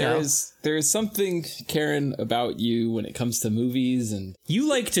 There is something, Karen, about you when it comes to movies, and you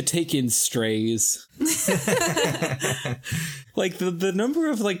like to take in strays. Like the number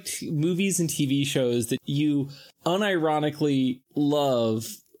of like movies and TV shows that you unironically love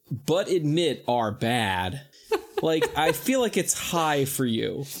but admit are bad. Like, I feel like it's high for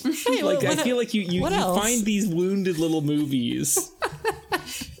you. Like, I feel like you find these wounded little movies.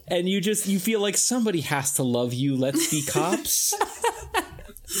 And you feel like somebody has to love you. Let's be cops.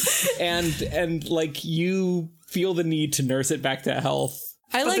 And like, you feel the need to nurse it back to health.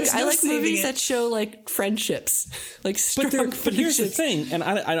 I like there's no saving movies it. that show like friendsps, like strong But here's the friendships. thing, and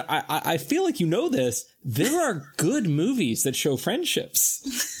I feel like you know this. There are good movies that show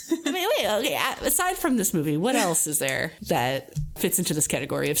friendships. I mean, wait, okay. Aside from this movie, what else is there that fits into this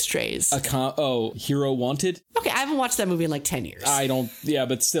category of strays? Hero Wanted? Okay, I haven't watched that movie in like 10 years.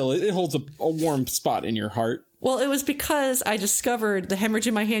 But still, it holds a warm spot in your heart. Well, it was because I discovered the Hemorrhage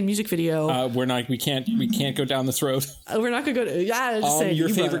in My Hand music video. We can't go down this road. We're not gonna go to. Yeah, just saying, Your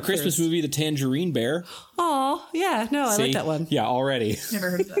you brought favorite it Christmas first. movie, The Tangerine Bear. Oh, yeah, no, I like that one. Yeah, already.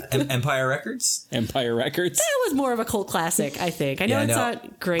 Never heard of that. Empire Records. Empire Records. That was more of a cult classic, I think. I know it's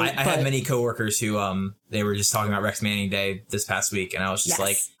not great. I but had many coworkers who they were just talking about Rex Manning Day this past week, and I was just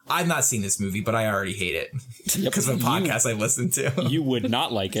like, I've not seen this movie, but I already hate it because of the podcast I listened to. You would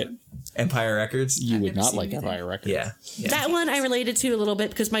not like it. Empire Records. You would not like Empire Records. Yeah. That one I related to a little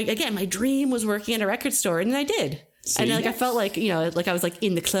bit because my dream was working at a record store, and I did. See? And like I felt like, you know, like I was like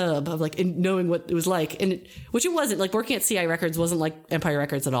in the club of like knowing what it was like, and which it wasn't. Like working at CI Records wasn't like Empire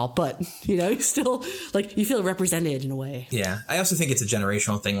Records at all, but you know, you still like you feel represented in a way. Yeah. I also think it's a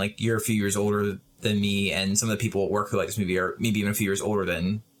generational thing. Like, you're a few years older than me, and some of the people at work who like this movie are maybe even a few years older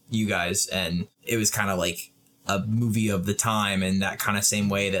than you guys, and it was kind of like a movie of the time in that kind of same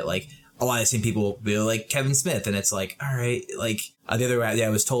way that like a lot of the same people be like Kevin Smith, and it's like, all right, like the other way, I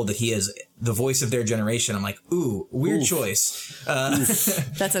was told that he is the voice of their generation. I'm like, ooh, weird choice.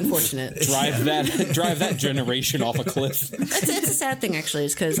 That's unfortunate. Drive that generation off a cliff. It's a sad thing, actually,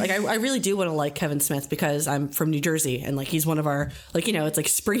 is because like I really do want to like Kevin Smith because I'm from New Jersey, and like he's one of our, like, you know, it's like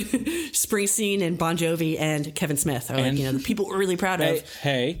Springsteen and Bon Jovi and Kevin Smith are like, you know, the people we're really proud of.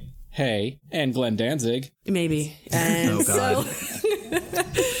 Hey, and Glenn Danzig. Maybe. And Oh, God.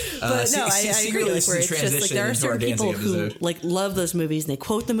 But no, I agree with where it's just like there are certain people who like love those movies and they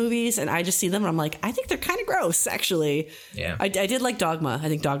quote the movies, and I just see them and I'm like, I think they're kind of gross, actually. Yeah. I did like Dogma. I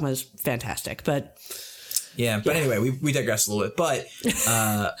think Dogma is fantastic, but anyway, we digressed a little bit. But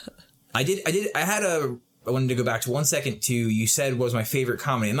I wanted to go back to 1 second to, you said was my favorite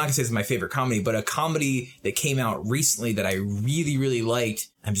comedy. I'm not gonna say it's my favorite comedy, but a comedy that came out recently that I really, really liked.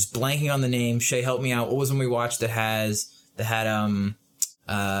 I'm just blanking on the name. Shay, help me out. What was one we watched that had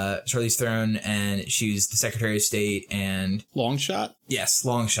Charlize Theron, and she was the Secretary of State, and Long Shot? Yes,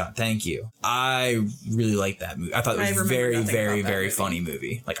 Long Shot. Thank you. I really liked that movie. I thought it was a very, very, very funny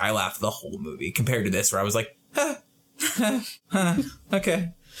movie. Like, I laughed the whole movie compared to this, where I was like,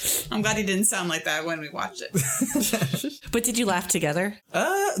 okay. I'm glad he didn't sound like that when we watched it. But did you laugh together?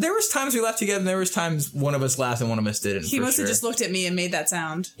 There was times we laughed together, and there was times one of us laughed and one of us didn't. He must have just looked at me and made that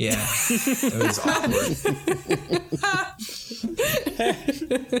sound. Yeah. It was awkward.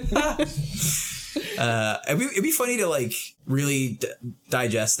 It'd be funny to like really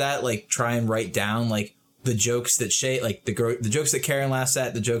digest that, like try and write down like the jokes that Shay, like the jokes that Karen laughs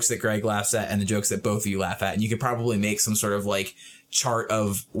at, the jokes that Greg laughs at, and the jokes that both of you laugh at, and you could probably make some sort of like chart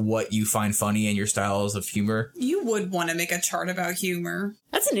of what you find funny and your styles of humor. You would want to make a chart about humor.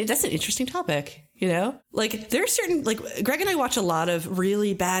 That's an interesting topic, you know? Like, there are certain, like, Greg and I watch a lot of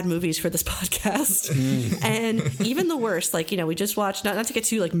really bad movies for this podcast. And even the worst, like, you know, we just watched, not to get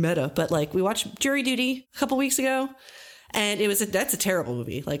too, like, meta, but, like, we watched Jury Duty a couple weeks ago. And that's a terrible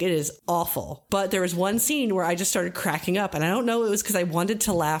movie. Like, it is awful. But there was one scene where I just started cracking up. And I don't know, it was because I wanted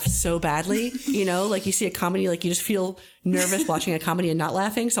to laugh so badly. You know, like you see a comedy, like you just feel nervous watching a comedy and not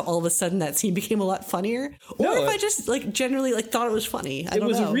laughing. So all of a sudden that scene became a lot funnier. Or if I just like generally like thought it was funny. I don't know. It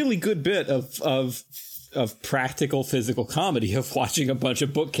was a really good bit of practical physical comedy of watching a bunch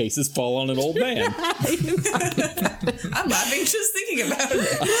of bookcases fall on an old man. I'm laughing just thinking about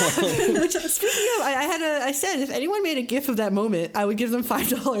it. Speaking of, I said if anyone made a GIF of that moment, I would give them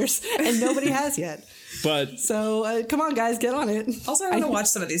 $5, and nobody has yet. But so come on, guys, get on it. Also, I want to watch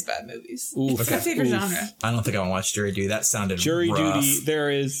some of these bad movies. It's my favorite genre. I don't think I want to watch Jury Duty. That sounded Jury rough. Duty,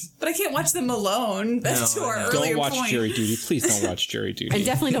 there is. But I can't watch them alone. That's to our earlier Don't watch point. Jury Duty. Please don't watch Jury Duty. And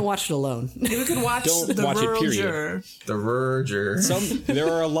definitely don't watch it alone. Maybe we could watch Don't The watch it, period. Verger. The Verger.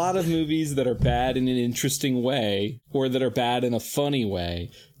 There are a lot of movies that are bad in an interesting way, or that are bad in a funny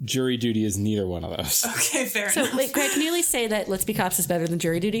way. Jury Duty is neither one of those. Okay, fair So enough. wait, Greg, can you at least say that Let's Be Cops is better than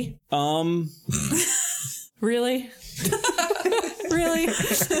Jury Duty? Really? Really?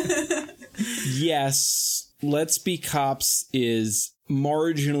 Yes, Let's Be Cops is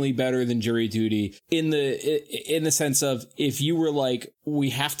marginally better than Jury Duty in the sense of, if you were like, we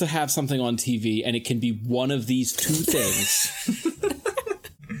have to have something on TV and it can be one of these two things,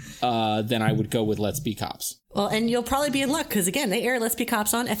 then I would go with Let's Be Cops. Well, and you'll probably be in luck because, again, they air Let's Be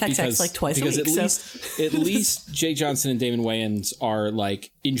Cops on FXX like twice a week. At least Jake Johnson and Damon Wayans are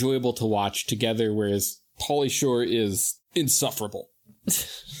like enjoyable to watch together, whereas Pauly Shore is insufferable.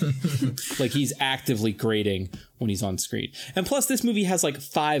 Like, he's actively grating when he's on screen. And plus, this movie has like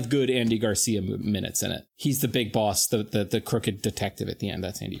 5 good Andy Garcia minutes in it. He's the big boss, the crooked detective at the end.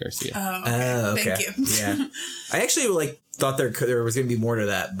 That's Andy Garcia. Okay. Thank you. Yeah. I actually thought there was going to be more to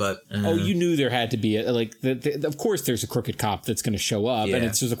that, but Oh, you knew there had to be of course there's a crooked cop that's going to show up, and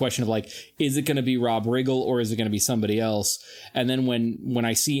it's just a question of like, is it going to be Rob Riggle or is it going to be somebody else? And then when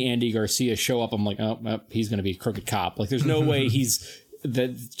I see Andy Garcia show up, I'm like, oh, he's going to be a crooked cop. Like, there's no way he's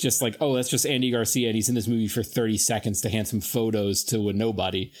just like, oh, that's just Andy Garcia and he's in this movie for 30 seconds to hand some photos to a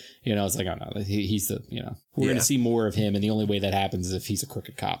nobody. You know, it's like, oh no, he's the, you know, we're going to see more of him, and the only way that happens is if he's a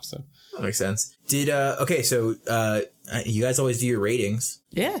crooked cop. So that makes sense. So you guys always do your ratings.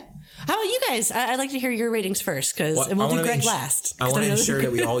 Yeah. How about you guys? I'd like to hear your ratings first, and we'll do Greg last. I want to ensure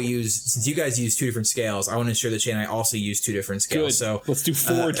that we all use, since you guys use 2 different scales, I want to ensure that Shane and I also use 2 different scales. good. So Let's do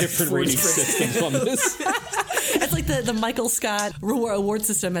 4 different rating systems on this. It's like the Michael Scott award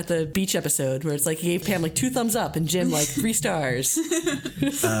system at the beach episode, where it's like he gave Pam like 2 thumbs up and Jim like 3 stars.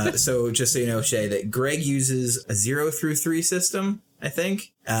 So just so you know, Shay, that Greg uses a 0 through 3 system, I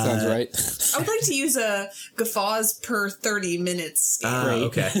think. Sounds right. I would like to use a guffaws per 30 minutes scale.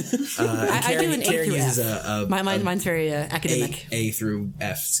 Okay. I do an A Karen through uses F. Mine's very academic. A through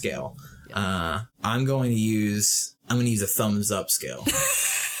F scale. I'm going to use a thumbs up scale.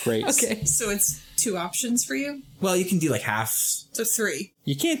 Great. Okay. So it's 2 options for you? Well, you can do like halves. So 3.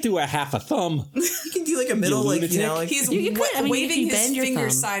 You can't do a half a thumb. You can do like a middle, like, you know, like, He's You could, I mean, if waving you his bend your finger thumb.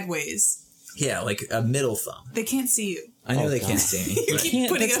 sideways. yeah, like a middle thumb. They can't see you. I know Oh, they God. can't see me. You Right. keep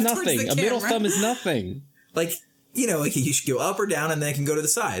Can't. putting That's it towards nothing. the A middle camera. thumb is nothing. Like, you know, like you should go up or down and then it can go to the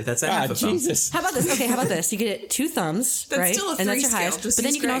side. That's a Ah, half a thumb. Jesus. How about this? Okay, how about this? You get 2 thumbs, That's right? still a and that's 3 your highest. scale. Just But then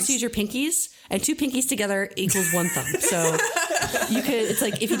use you can also Greg's. use your pinkies, and 2 pinkies together equals 1 thumb. So you could. It's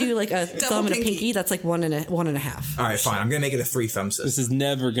like if you do like a thumb and a pinky. pinky, that's like one and a half. All right, fine. I'm going to make it a 3 thumb system. This is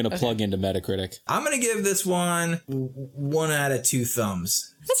never going to plug into Metacritic. I'm going to give this one 1 out of 2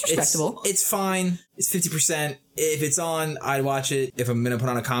 thumbs. That's respectable. It's fine. It's 50%. If it's on, I'd watch it. If I'm going to put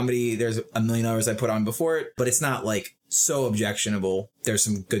on a comedy, there's a million others I put on before it, but it's not like so objectionable. There's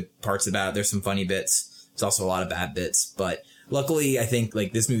some good parts about it. There's some funny bits. There's also a lot of bad bits, but luckily I think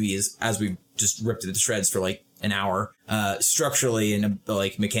like this movie is, as we just ripped it to shreds for like an hour, structurally and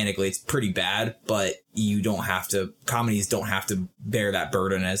like mechanically it's pretty bad, but comedies don't have to bear that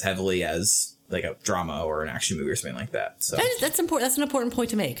burden as heavily as like a drama or an action movie or something like that. So That's important. That's an important point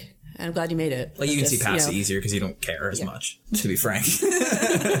to make. And I'm glad you made it. like you can see Just, past you it know. easier because you don't care as much, to be frank.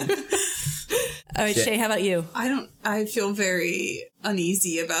 All right, Shay, how about you? I feel very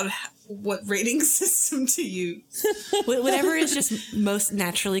uneasy about what rating system to use. Whatever is just most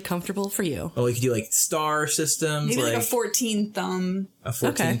naturally comfortable for you. Oh, you could do like star systems, Maybe like a 14 thumb. a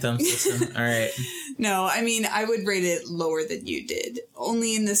 14 Okay. thumb system. All right. No, I mean, I would rate it lower than you did.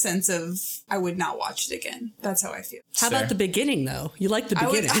 Only in the sense of I would not watch it again. That's how I feel. How Fair. about the beginning, though? You like the I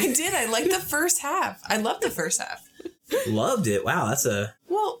beginning. I liked the first half. I loved the first half. Loved it. Wow, that's a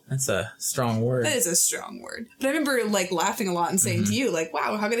strong word. That is a strong word. But I remember like laughing a lot and saying to you, like,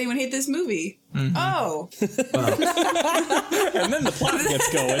 wow, how could anyone hate this movie? Oh. And then the plot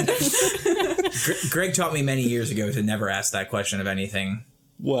gets going. Greg taught me many years ago to never ask that question of anything.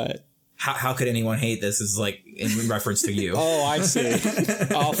 What? How could anyone hate this? Is like in reference to you. Oh, I see.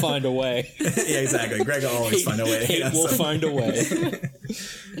 I'll find a way. Yeah, exactly. Greg will always find a way to hate Hate us. will find a way.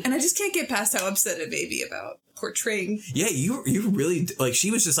 And I just can't get past how upset a baby about portraying. Yeah, you really like.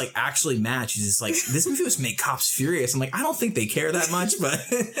 She was just like actually mad. She's just like, this movie was to make cops furious. I'm like, I don't think they care that much, but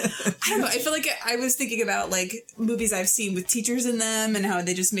I don't know. I feel like I was thinking about like movies I've seen with teachers in them and how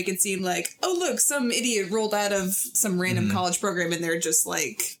they just make it seem like, oh, look, some idiot rolled out of some random college program and they're just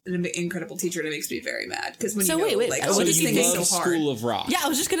like an incredible teacher, and it makes me very mad. Because when So you know, wait, like, what oh, did this you thing think is so hard. School of Rock. Yeah, I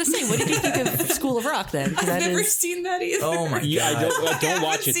was just gonna say, what did you think of School of Rock then? 'Cause I've that never is- seen that either. oh my god, I don't haven't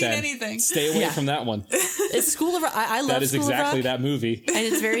watch it seen then. anything. Stay away Yeah. from that one. it's School of Rock. I love That is School exactly of Rock, that movie. and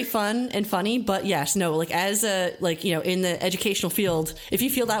it's very fun and funny. But yes, no, like as a in the educational field, if you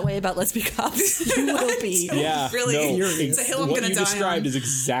feel that way about Let's Be Cops, you will be. Yeah, Really? no, It's a hill I'm what gonna you die described on. is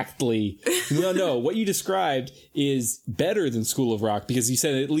exactly no. What you described is better than School of Rock because you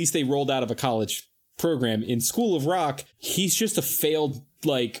said at least they rolled out of a college program. In School of Rock, he's just a failed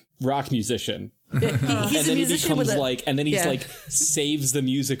like rock musician. He's And a then he musician becomes with a, like, and then he's yeah. like saves the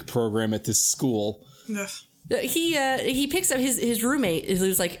music program at this school. Ugh. He picks up his roommate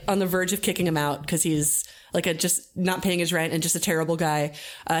who's like on the verge of kicking him out because he's like just not paying his rent and just a terrible guy.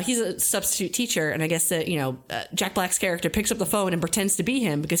 He's a substitute teacher, and I guess that Jack Black's character picks up the phone and pretends to be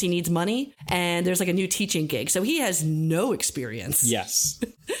him because he needs money, and there's like a new teaching gig, so he has no experience. Yes.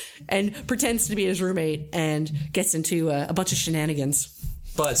 And pretends to be his roommate and gets into a bunch of shenanigans.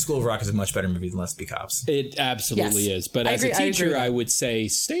 But School of Rock is a much better movie than Let's Be Cops. It absolutely Yes. is. But I as agree- a I agree with teacher, that. I would say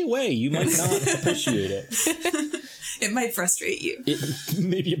stay away. You might not appreciate it. It might frustrate you.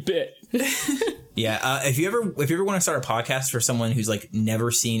 Maybe a bit. Yeah, if you ever want to start a podcast for someone who's like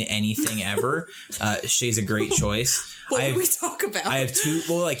never seen anything ever, Shay's a great choice. What would we talk about? I have two.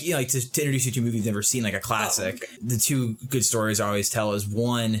 Well, like to introduce you to a movie you've never seen, like a classic. Oh, okay. The two good stories I always tell is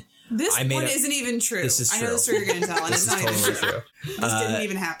one. This I made one a- isn't even true. This is I know true. the story you're going to tell, and This it's is not even totally true. true. This didn't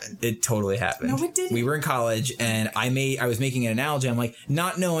even happen. It totally happened. No, it didn't. We were in college, and I was making an analogy. I'm like,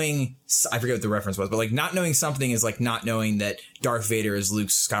 not knowing. I forget what the reference was, but like not knowing something is like not knowing that Darth Vader is Luke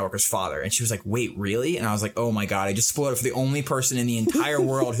Skywalker's father. And she was like, "Wait, really?" And I was like, "Oh my god! I just spoiled it for the only person in the entire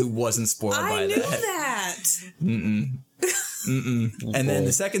world who wasn't spoiled by I knew that." that. And then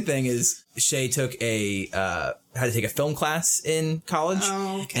the second thing is Shay took had to take a film class in college,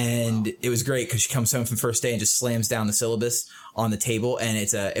 and it was great because she comes home from the first day and just slams down the syllabus on the table, and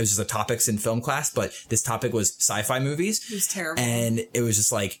it was just a topics in film class, but this topic was sci-fi movies. It was terrible. And it was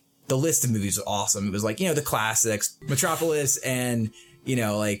just like the list of movies was awesome. It was like, the classics, Metropolis and,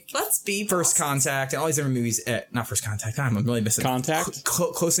 like Let's Be First Boston. Contact and all these different movies. Not First Contact. I'm really missing Contact?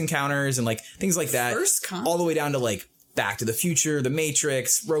 Close Encounters and like things like that. First Contact. All the way down to like Back to the Future, The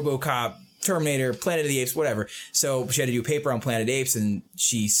Matrix, RoboCop, Terminator, Planet of the Apes, whatever. So she had to do a paper on Planet of the Apes, and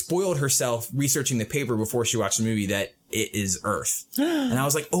she spoiled herself researching the paper before she watched the movie that it is Earth. And I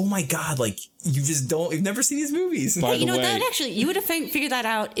was like, oh my God, like you've never seen these movies. By the way, that actually, you would have figured that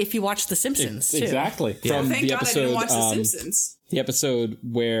out if you watched The Simpsons, too. Exactly. Yeah. From Thank the God I episode, didn't watch The Simpsons. the episode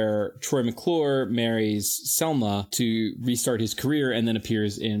where Troy McClure marries Selma to restart his career and then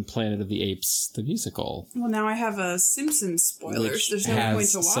appears in Planet of the Apes, the musical. Well, now I have a Simpsons spoilers. Which There's no point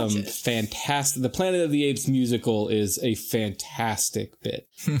has to watch some it. fantastic. The Planet of the Apes musical is a fantastic bit.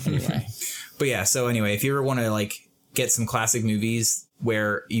 Anyway, But yeah, so anyway, if you ever want to like get some classic movies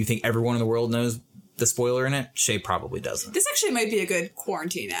where you think everyone in the world knows the spoiler in it, Shay probably doesn't. This actually might be a good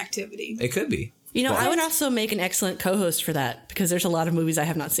quarantine activity. It could be. I would also make an excellent co-host for that because there's a lot of movies I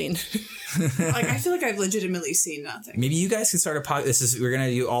have not seen. Like, I feel like I've legitimately seen nothing. Maybe you guys can start a podcast. We're going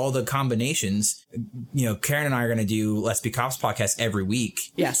to do all the combinations. Karen and I are going to do Let's Be Cops podcast every week.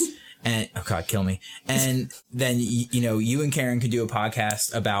 Yes. And oh God, kill me. And then you and Karen could do a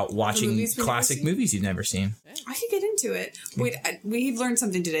podcast about watching movies we've classic never seen? movies you've never seen. I could get into it. Wait, we've learned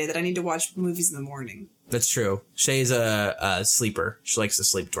something today that I need to watch movies in the morning. That's true. Shay's a sleeper. She likes to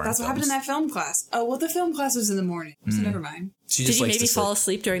sleep during That's what happened in that film class. Oh, well, the film class was in the morning, so never mind. She Did just you likes maybe to sleep. fall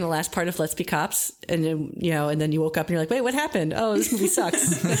asleep during the last part of Let's Be Cops? And then, and then you woke up and you're like, wait, what happened? Oh, this movie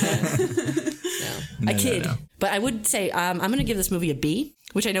sucks. I kid. no. But I would say I'm going to give this movie a B,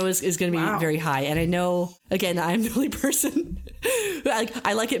 which I know is going to be Wow. very high. And I know, again, I'm the only person.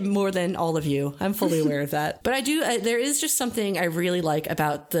 I like it more than all of you. I'm fully aware of that. But I do, there is just something I really like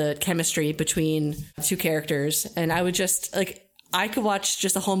about the chemistry between two characters. And I would just, I could watch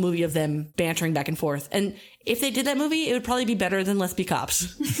just a whole movie of them bantering back and forth. And if they did that movie, it would probably be better than Let's Be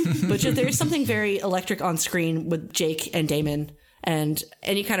Cops. But just, there's something very electric on screen with Jake and Damon and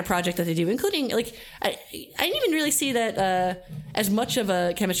any kind of project that they do, including, I didn't even really see that as much of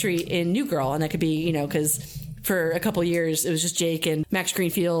a chemistry in New Girl. And that could be, because for a couple years, it was just Jake and Max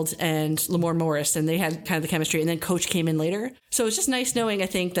Greenfield and Lamorne Morris, and they had kind of the chemistry, and then Coach came in later. So it's just nice knowing, I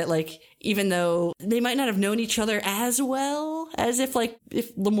think, that, even though they might not have known each other as well as if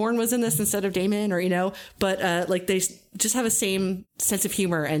Lamorne was in this instead of Damon but they just have the same sense of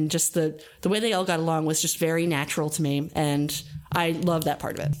humor, and just the way they all got along was just very natural to me, and I love that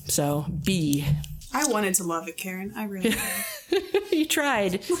part of it. So, B. I wanted to love it, Karen. I really did. You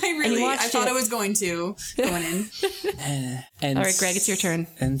tried. I thought I was going to going in. and All right, Greg, it's your turn.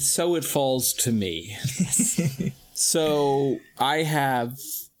 And so it falls to me. So I have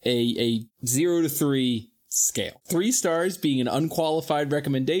a 0 to 3 scale. 3 stars being an unqualified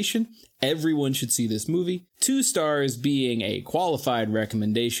recommendation. Everyone should see this movie. 2 stars being a qualified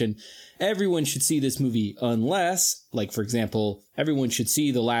recommendation. Everyone should see this movie unless, for example, everyone should see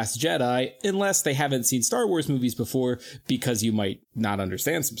The Last Jedi unless they haven't seen Star Wars movies before, because you might not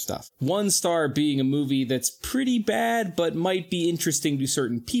understand some stuff. 1 star being a movie that's pretty bad but might be interesting to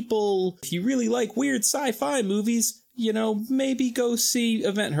certain people. If you really like weird sci-fi movies, maybe go see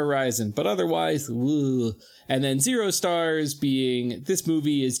Event Horizon, but otherwise, woo. And then 0 stars being this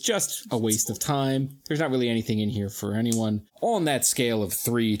movie is just a waste of time. There's not really anything in here for anyone. On that scale of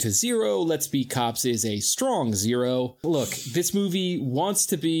 3 to 0, Let's Be Cops is a strong 0. Look, this movie wants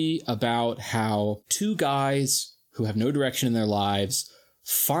to be about how 2 guys who have no direction in their lives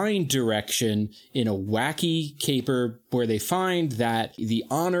find direction in a wacky caper where they find that the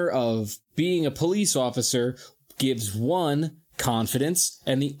honor of being a police officer gives one confidence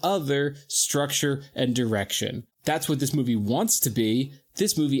and the other structure and direction. That's what this movie wants to be.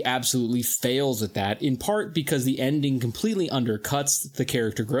 This movie absolutely fails at that, in part because the ending completely undercuts the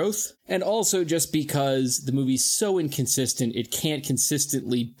character growth, and also just because the movie's so inconsistent, it can't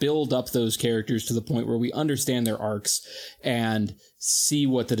consistently build up those characters to the point where we understand their arcs and see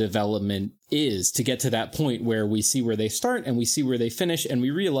what the development is to get to that point where we see where they start and we see where they finish, and we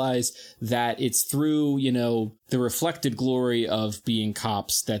realize that it's through, the reflected glory of being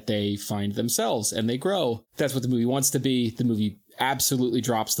cops that they find themselves and they grow. That's what the movie wants to be. The movie absolutely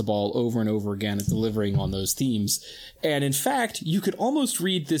drops the ball over and over again at delivering on those themes. And in fact, you could almost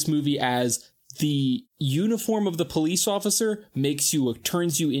read this movie as the uniform of the police officer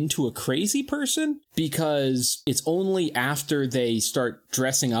turns you into a crazy person, because it's only after they start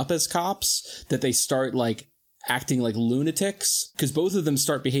dressing up as cops that they start acting like lunatics, because both of them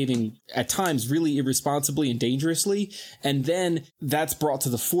start behaving at times really irresponsibly and dangerously. And then that's brought to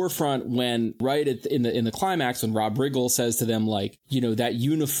the forefront when in the climax, when Rob Riggle says to them, like, that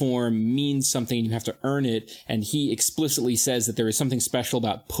uniform means something and you have to earn it. And he explicitly says that there is something special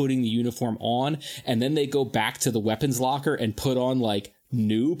about putting the uniform on. And then they go back to the weapons locker and put on like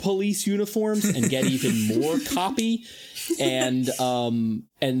new police uniforms and get even more copy. And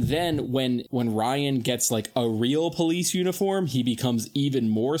then when Ryan gets like a real police uniform, he becomes even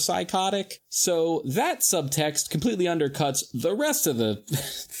more psychotic. So that subtext completely undercuts the rest of the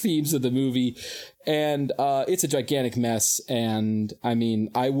themes of the movie. And it's a gigantic mess. And I mean,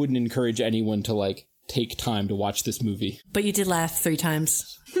 I wouldn't encourage anyone to like take time to watch this movie. But you did laugh 3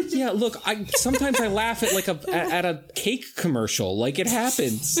 times. Yeah, look, sometimes I laugh at like at a cake commercial. Like, it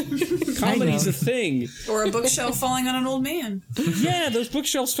happens. Comedy's a thing. Or a bookshelf falling on an old man. Yeah, those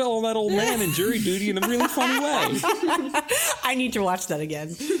bookshelves fell on that old man in Jury Duty in a really funny way. I need to watch that again.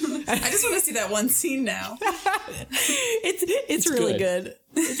 I just want to see that one scene now. It's really good.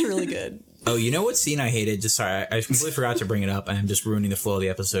 It's really good. Oh, you know what scene I hated? Just sorry, I completely forgot to bring it up, and I'm just ruining the flow of the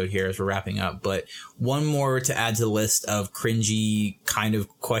episode here as we're wrapping up. But one more to add to the list of cringy, kind of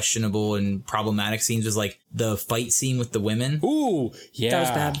questionable and problematic scenes was like the fight scene with the women. Ooh, yeah. That was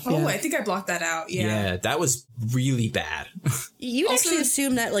bad. Oh, Yeah. I think I blocked that out. Yeah. That was really bad. You Also- actually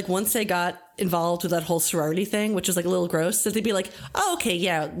assume that like once they got involved with that whole sorority thing, which was like a little gross, that they'd be like, oh, okay,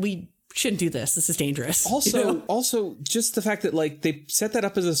 yeah, we shouldn't do this. This is dangerous. Also, just the fact that like they set that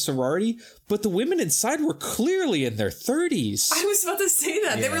up as a sorority, but the women inside were clearly in their 30s. I was about to say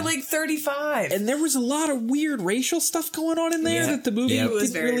that. They were like 35. And there was a lot of weird racial stuff going on in there that the movie It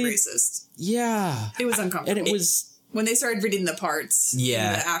was didn't very really... racist. Yeah. It was uncomfortable. And it was... when they started reading the parts,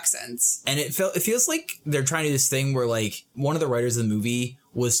 Yeah. and the accents. And it feels like they're trying to do this thing where like one of the writers of the movie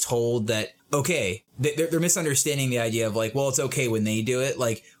was told that, okay, they're misunderstanding the idea of like, well, it's okay when they do it.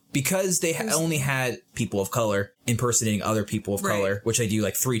 Like, because they only had people of color impersonating other people of color, which they do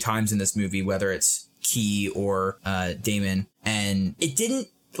like 3 times in this movie, whether it's Key or Damon, and it didn't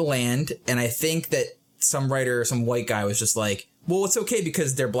land. And I think that some writer, some white guy was just like, well, it's okay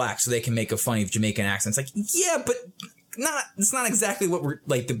because they're black, so they can make a funny Jamaican accent. It's like, yeah, but it's not exactly what we're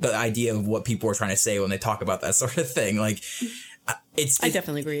like the idea of what people are trying to say when they talk about that sort of thing. Like, I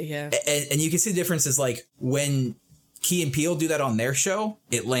definitely agree. Yeah. And you can see the differences like when Key and Peele do that on their show,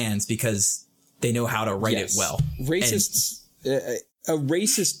 it lands because they know how to write it well. Racists, a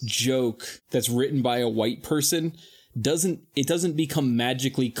racist joke that's written by a white person doesn't become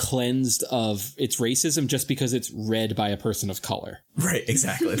magically cleansed of its racism just because it's read by a person of color. Right,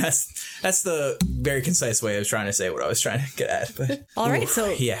 exactly. That's the very concise way I was trying to say what I was trying to get at. But All right,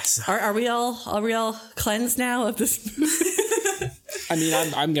 so yes, are we all cleansed now of this movie? I mean,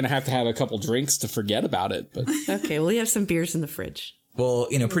 I'm gonna have to have a couple drinks to forget about it, but Okay, well, we have some beers in the fridge. well,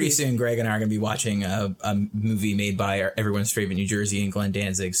 pretty soon Greg and I are going to be watching a movie made by everyone's favorite New Jersey and Glenn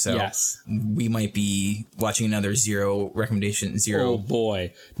Danzig. So yes. we might be watching another Zero recommendation. Oh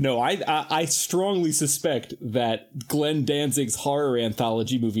boy. No, I strongly suspect that Glenn Danzig's horror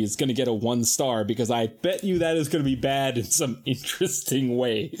anthology movie is going to get a 1 star because I bet you that is going to be bad in some interesting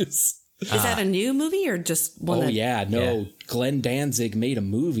ways. Is that a new movie or just one? Oh that... yeah, no. Yeah. Glenn Danzig made a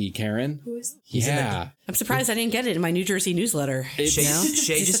movie, Karen. Who is Yeah. I'm surprised I didn't get it in my New Jersey newsletter. Shay He's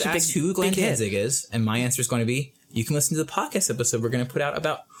just such a asked big- who Glenn big hit. Danzig is, and my answer is going to be, you can listen to the podcast episode we're going to put out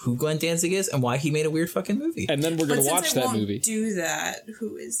about who Glenn Danzig is and why he made a weird fucking movie. And then we're But going to since watch I that won't movie. do that,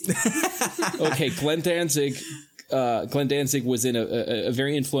 who is he? Okay, Glenn Danzig was in a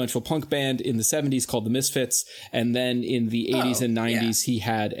very influential punk band in the 70s called the Misfits, and then in the 80s and 90s he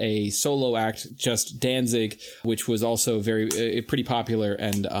had a solo act, just Danzig, which was also very pretty popular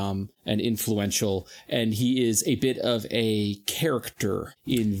and influential, and he is a bit of a character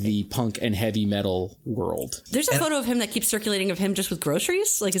in the punk and heavy metal world. There's a photo of him that keeps circulating of him just with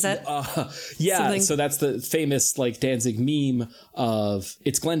groceries. Like, is that? Yeah, Something- so that's the famous like Danzig meme of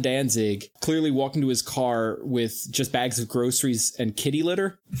it's Glenn Danzig clearly walking to his car with just bags of groceries and kitty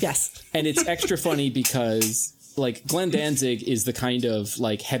litter. Yes. And it's extra funny because like Glenn Danzig is the kind of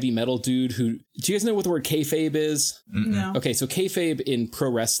like heavy metal dude who, do you guys know what the word kayfabe is? No. Okay, so kayfabe in pro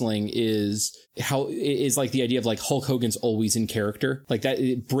wrestling is like the idea of like Hulk Hogan's always in character. Like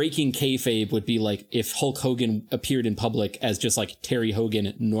that, breaking kayfabe would be like if Hulk Hogan appeared in public as just like Terry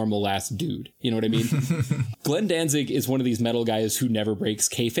Hogan, normal ass dude. You know what I mean? Glenn Danzig is one of these metal guys who never breaks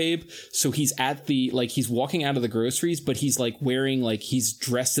kayfabe. So he's he's walking out of the groceries, but he's like wearing, like he's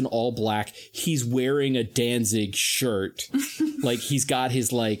dressed in all black. He's wearing a Danzig Danzig shirt. Like he's got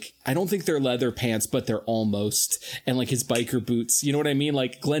his like, I don't think they're leather pants, but they're almost, and like his biker boots. You know what I mean?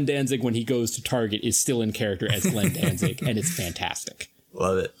 Like Glenn Danzig when he goes to Target is still in character as Glenn Danzig, and it's fantastic.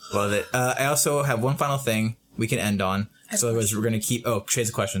 Love it. Love it. I also have one final thing we can end on. So otherwise we're going to keep... Oh, Shay's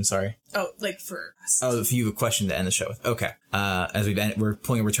a question, sorry. Oh, like for us. Oh, if you have a question to end the show with. Okay. As we're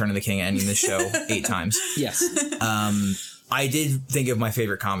pulling Return of the King and ending the show 8 times. Yes. I did think of my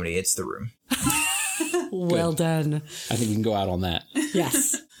favorite comedy. It's The Room. Well done. I think we can go out on that.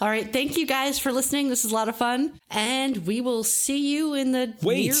 Yes. All right. Thank you guys for listening. This is a lot of fun. And we will see you in the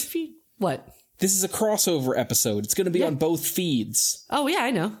near future. What? This is a crossover episode. It's going to be on both feeds. Oh, yeah,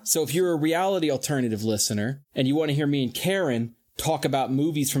 I know. So if you're a reality alternative listener and you want to hear me and Karen talk about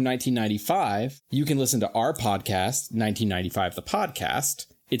movies from 1995, you can listen to our podcast, 1995 the Podcast.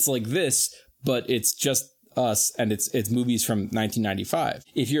 It's like this, but it's just us and it's movies from 1995.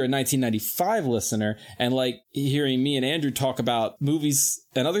 If you're a 1995 listener and like hearing me and Andrew talk about movies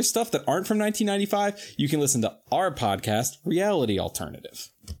and other stuff that aren't from 1995, you can listen to our podcast, Reality Alternative.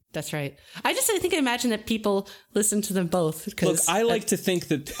 That's right. I think I imagine that people listen to them both. Look, I like to think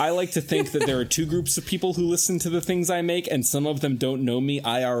that there are two groups of people who listen to the things I make, and some of them don't know me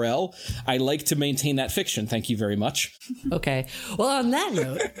IRL. I like to maintain that fiction. Thank you very much. Okay. Well, on that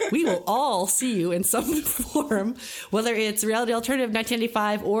note, we will all see you in some form, whether it's Reality Alternative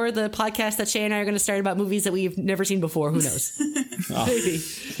 1995 or the podcast that Shay and I are going to start about movies that we've never seen before. Who knows? Maybe.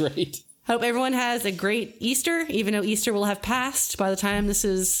 Great. Hope everyone has a great Easter, even though Easter will have passed by the time this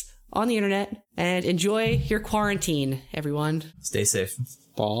is on the internet. And enjoy your quarantine, everyone. Stay safe.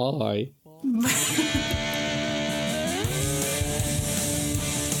 Bye.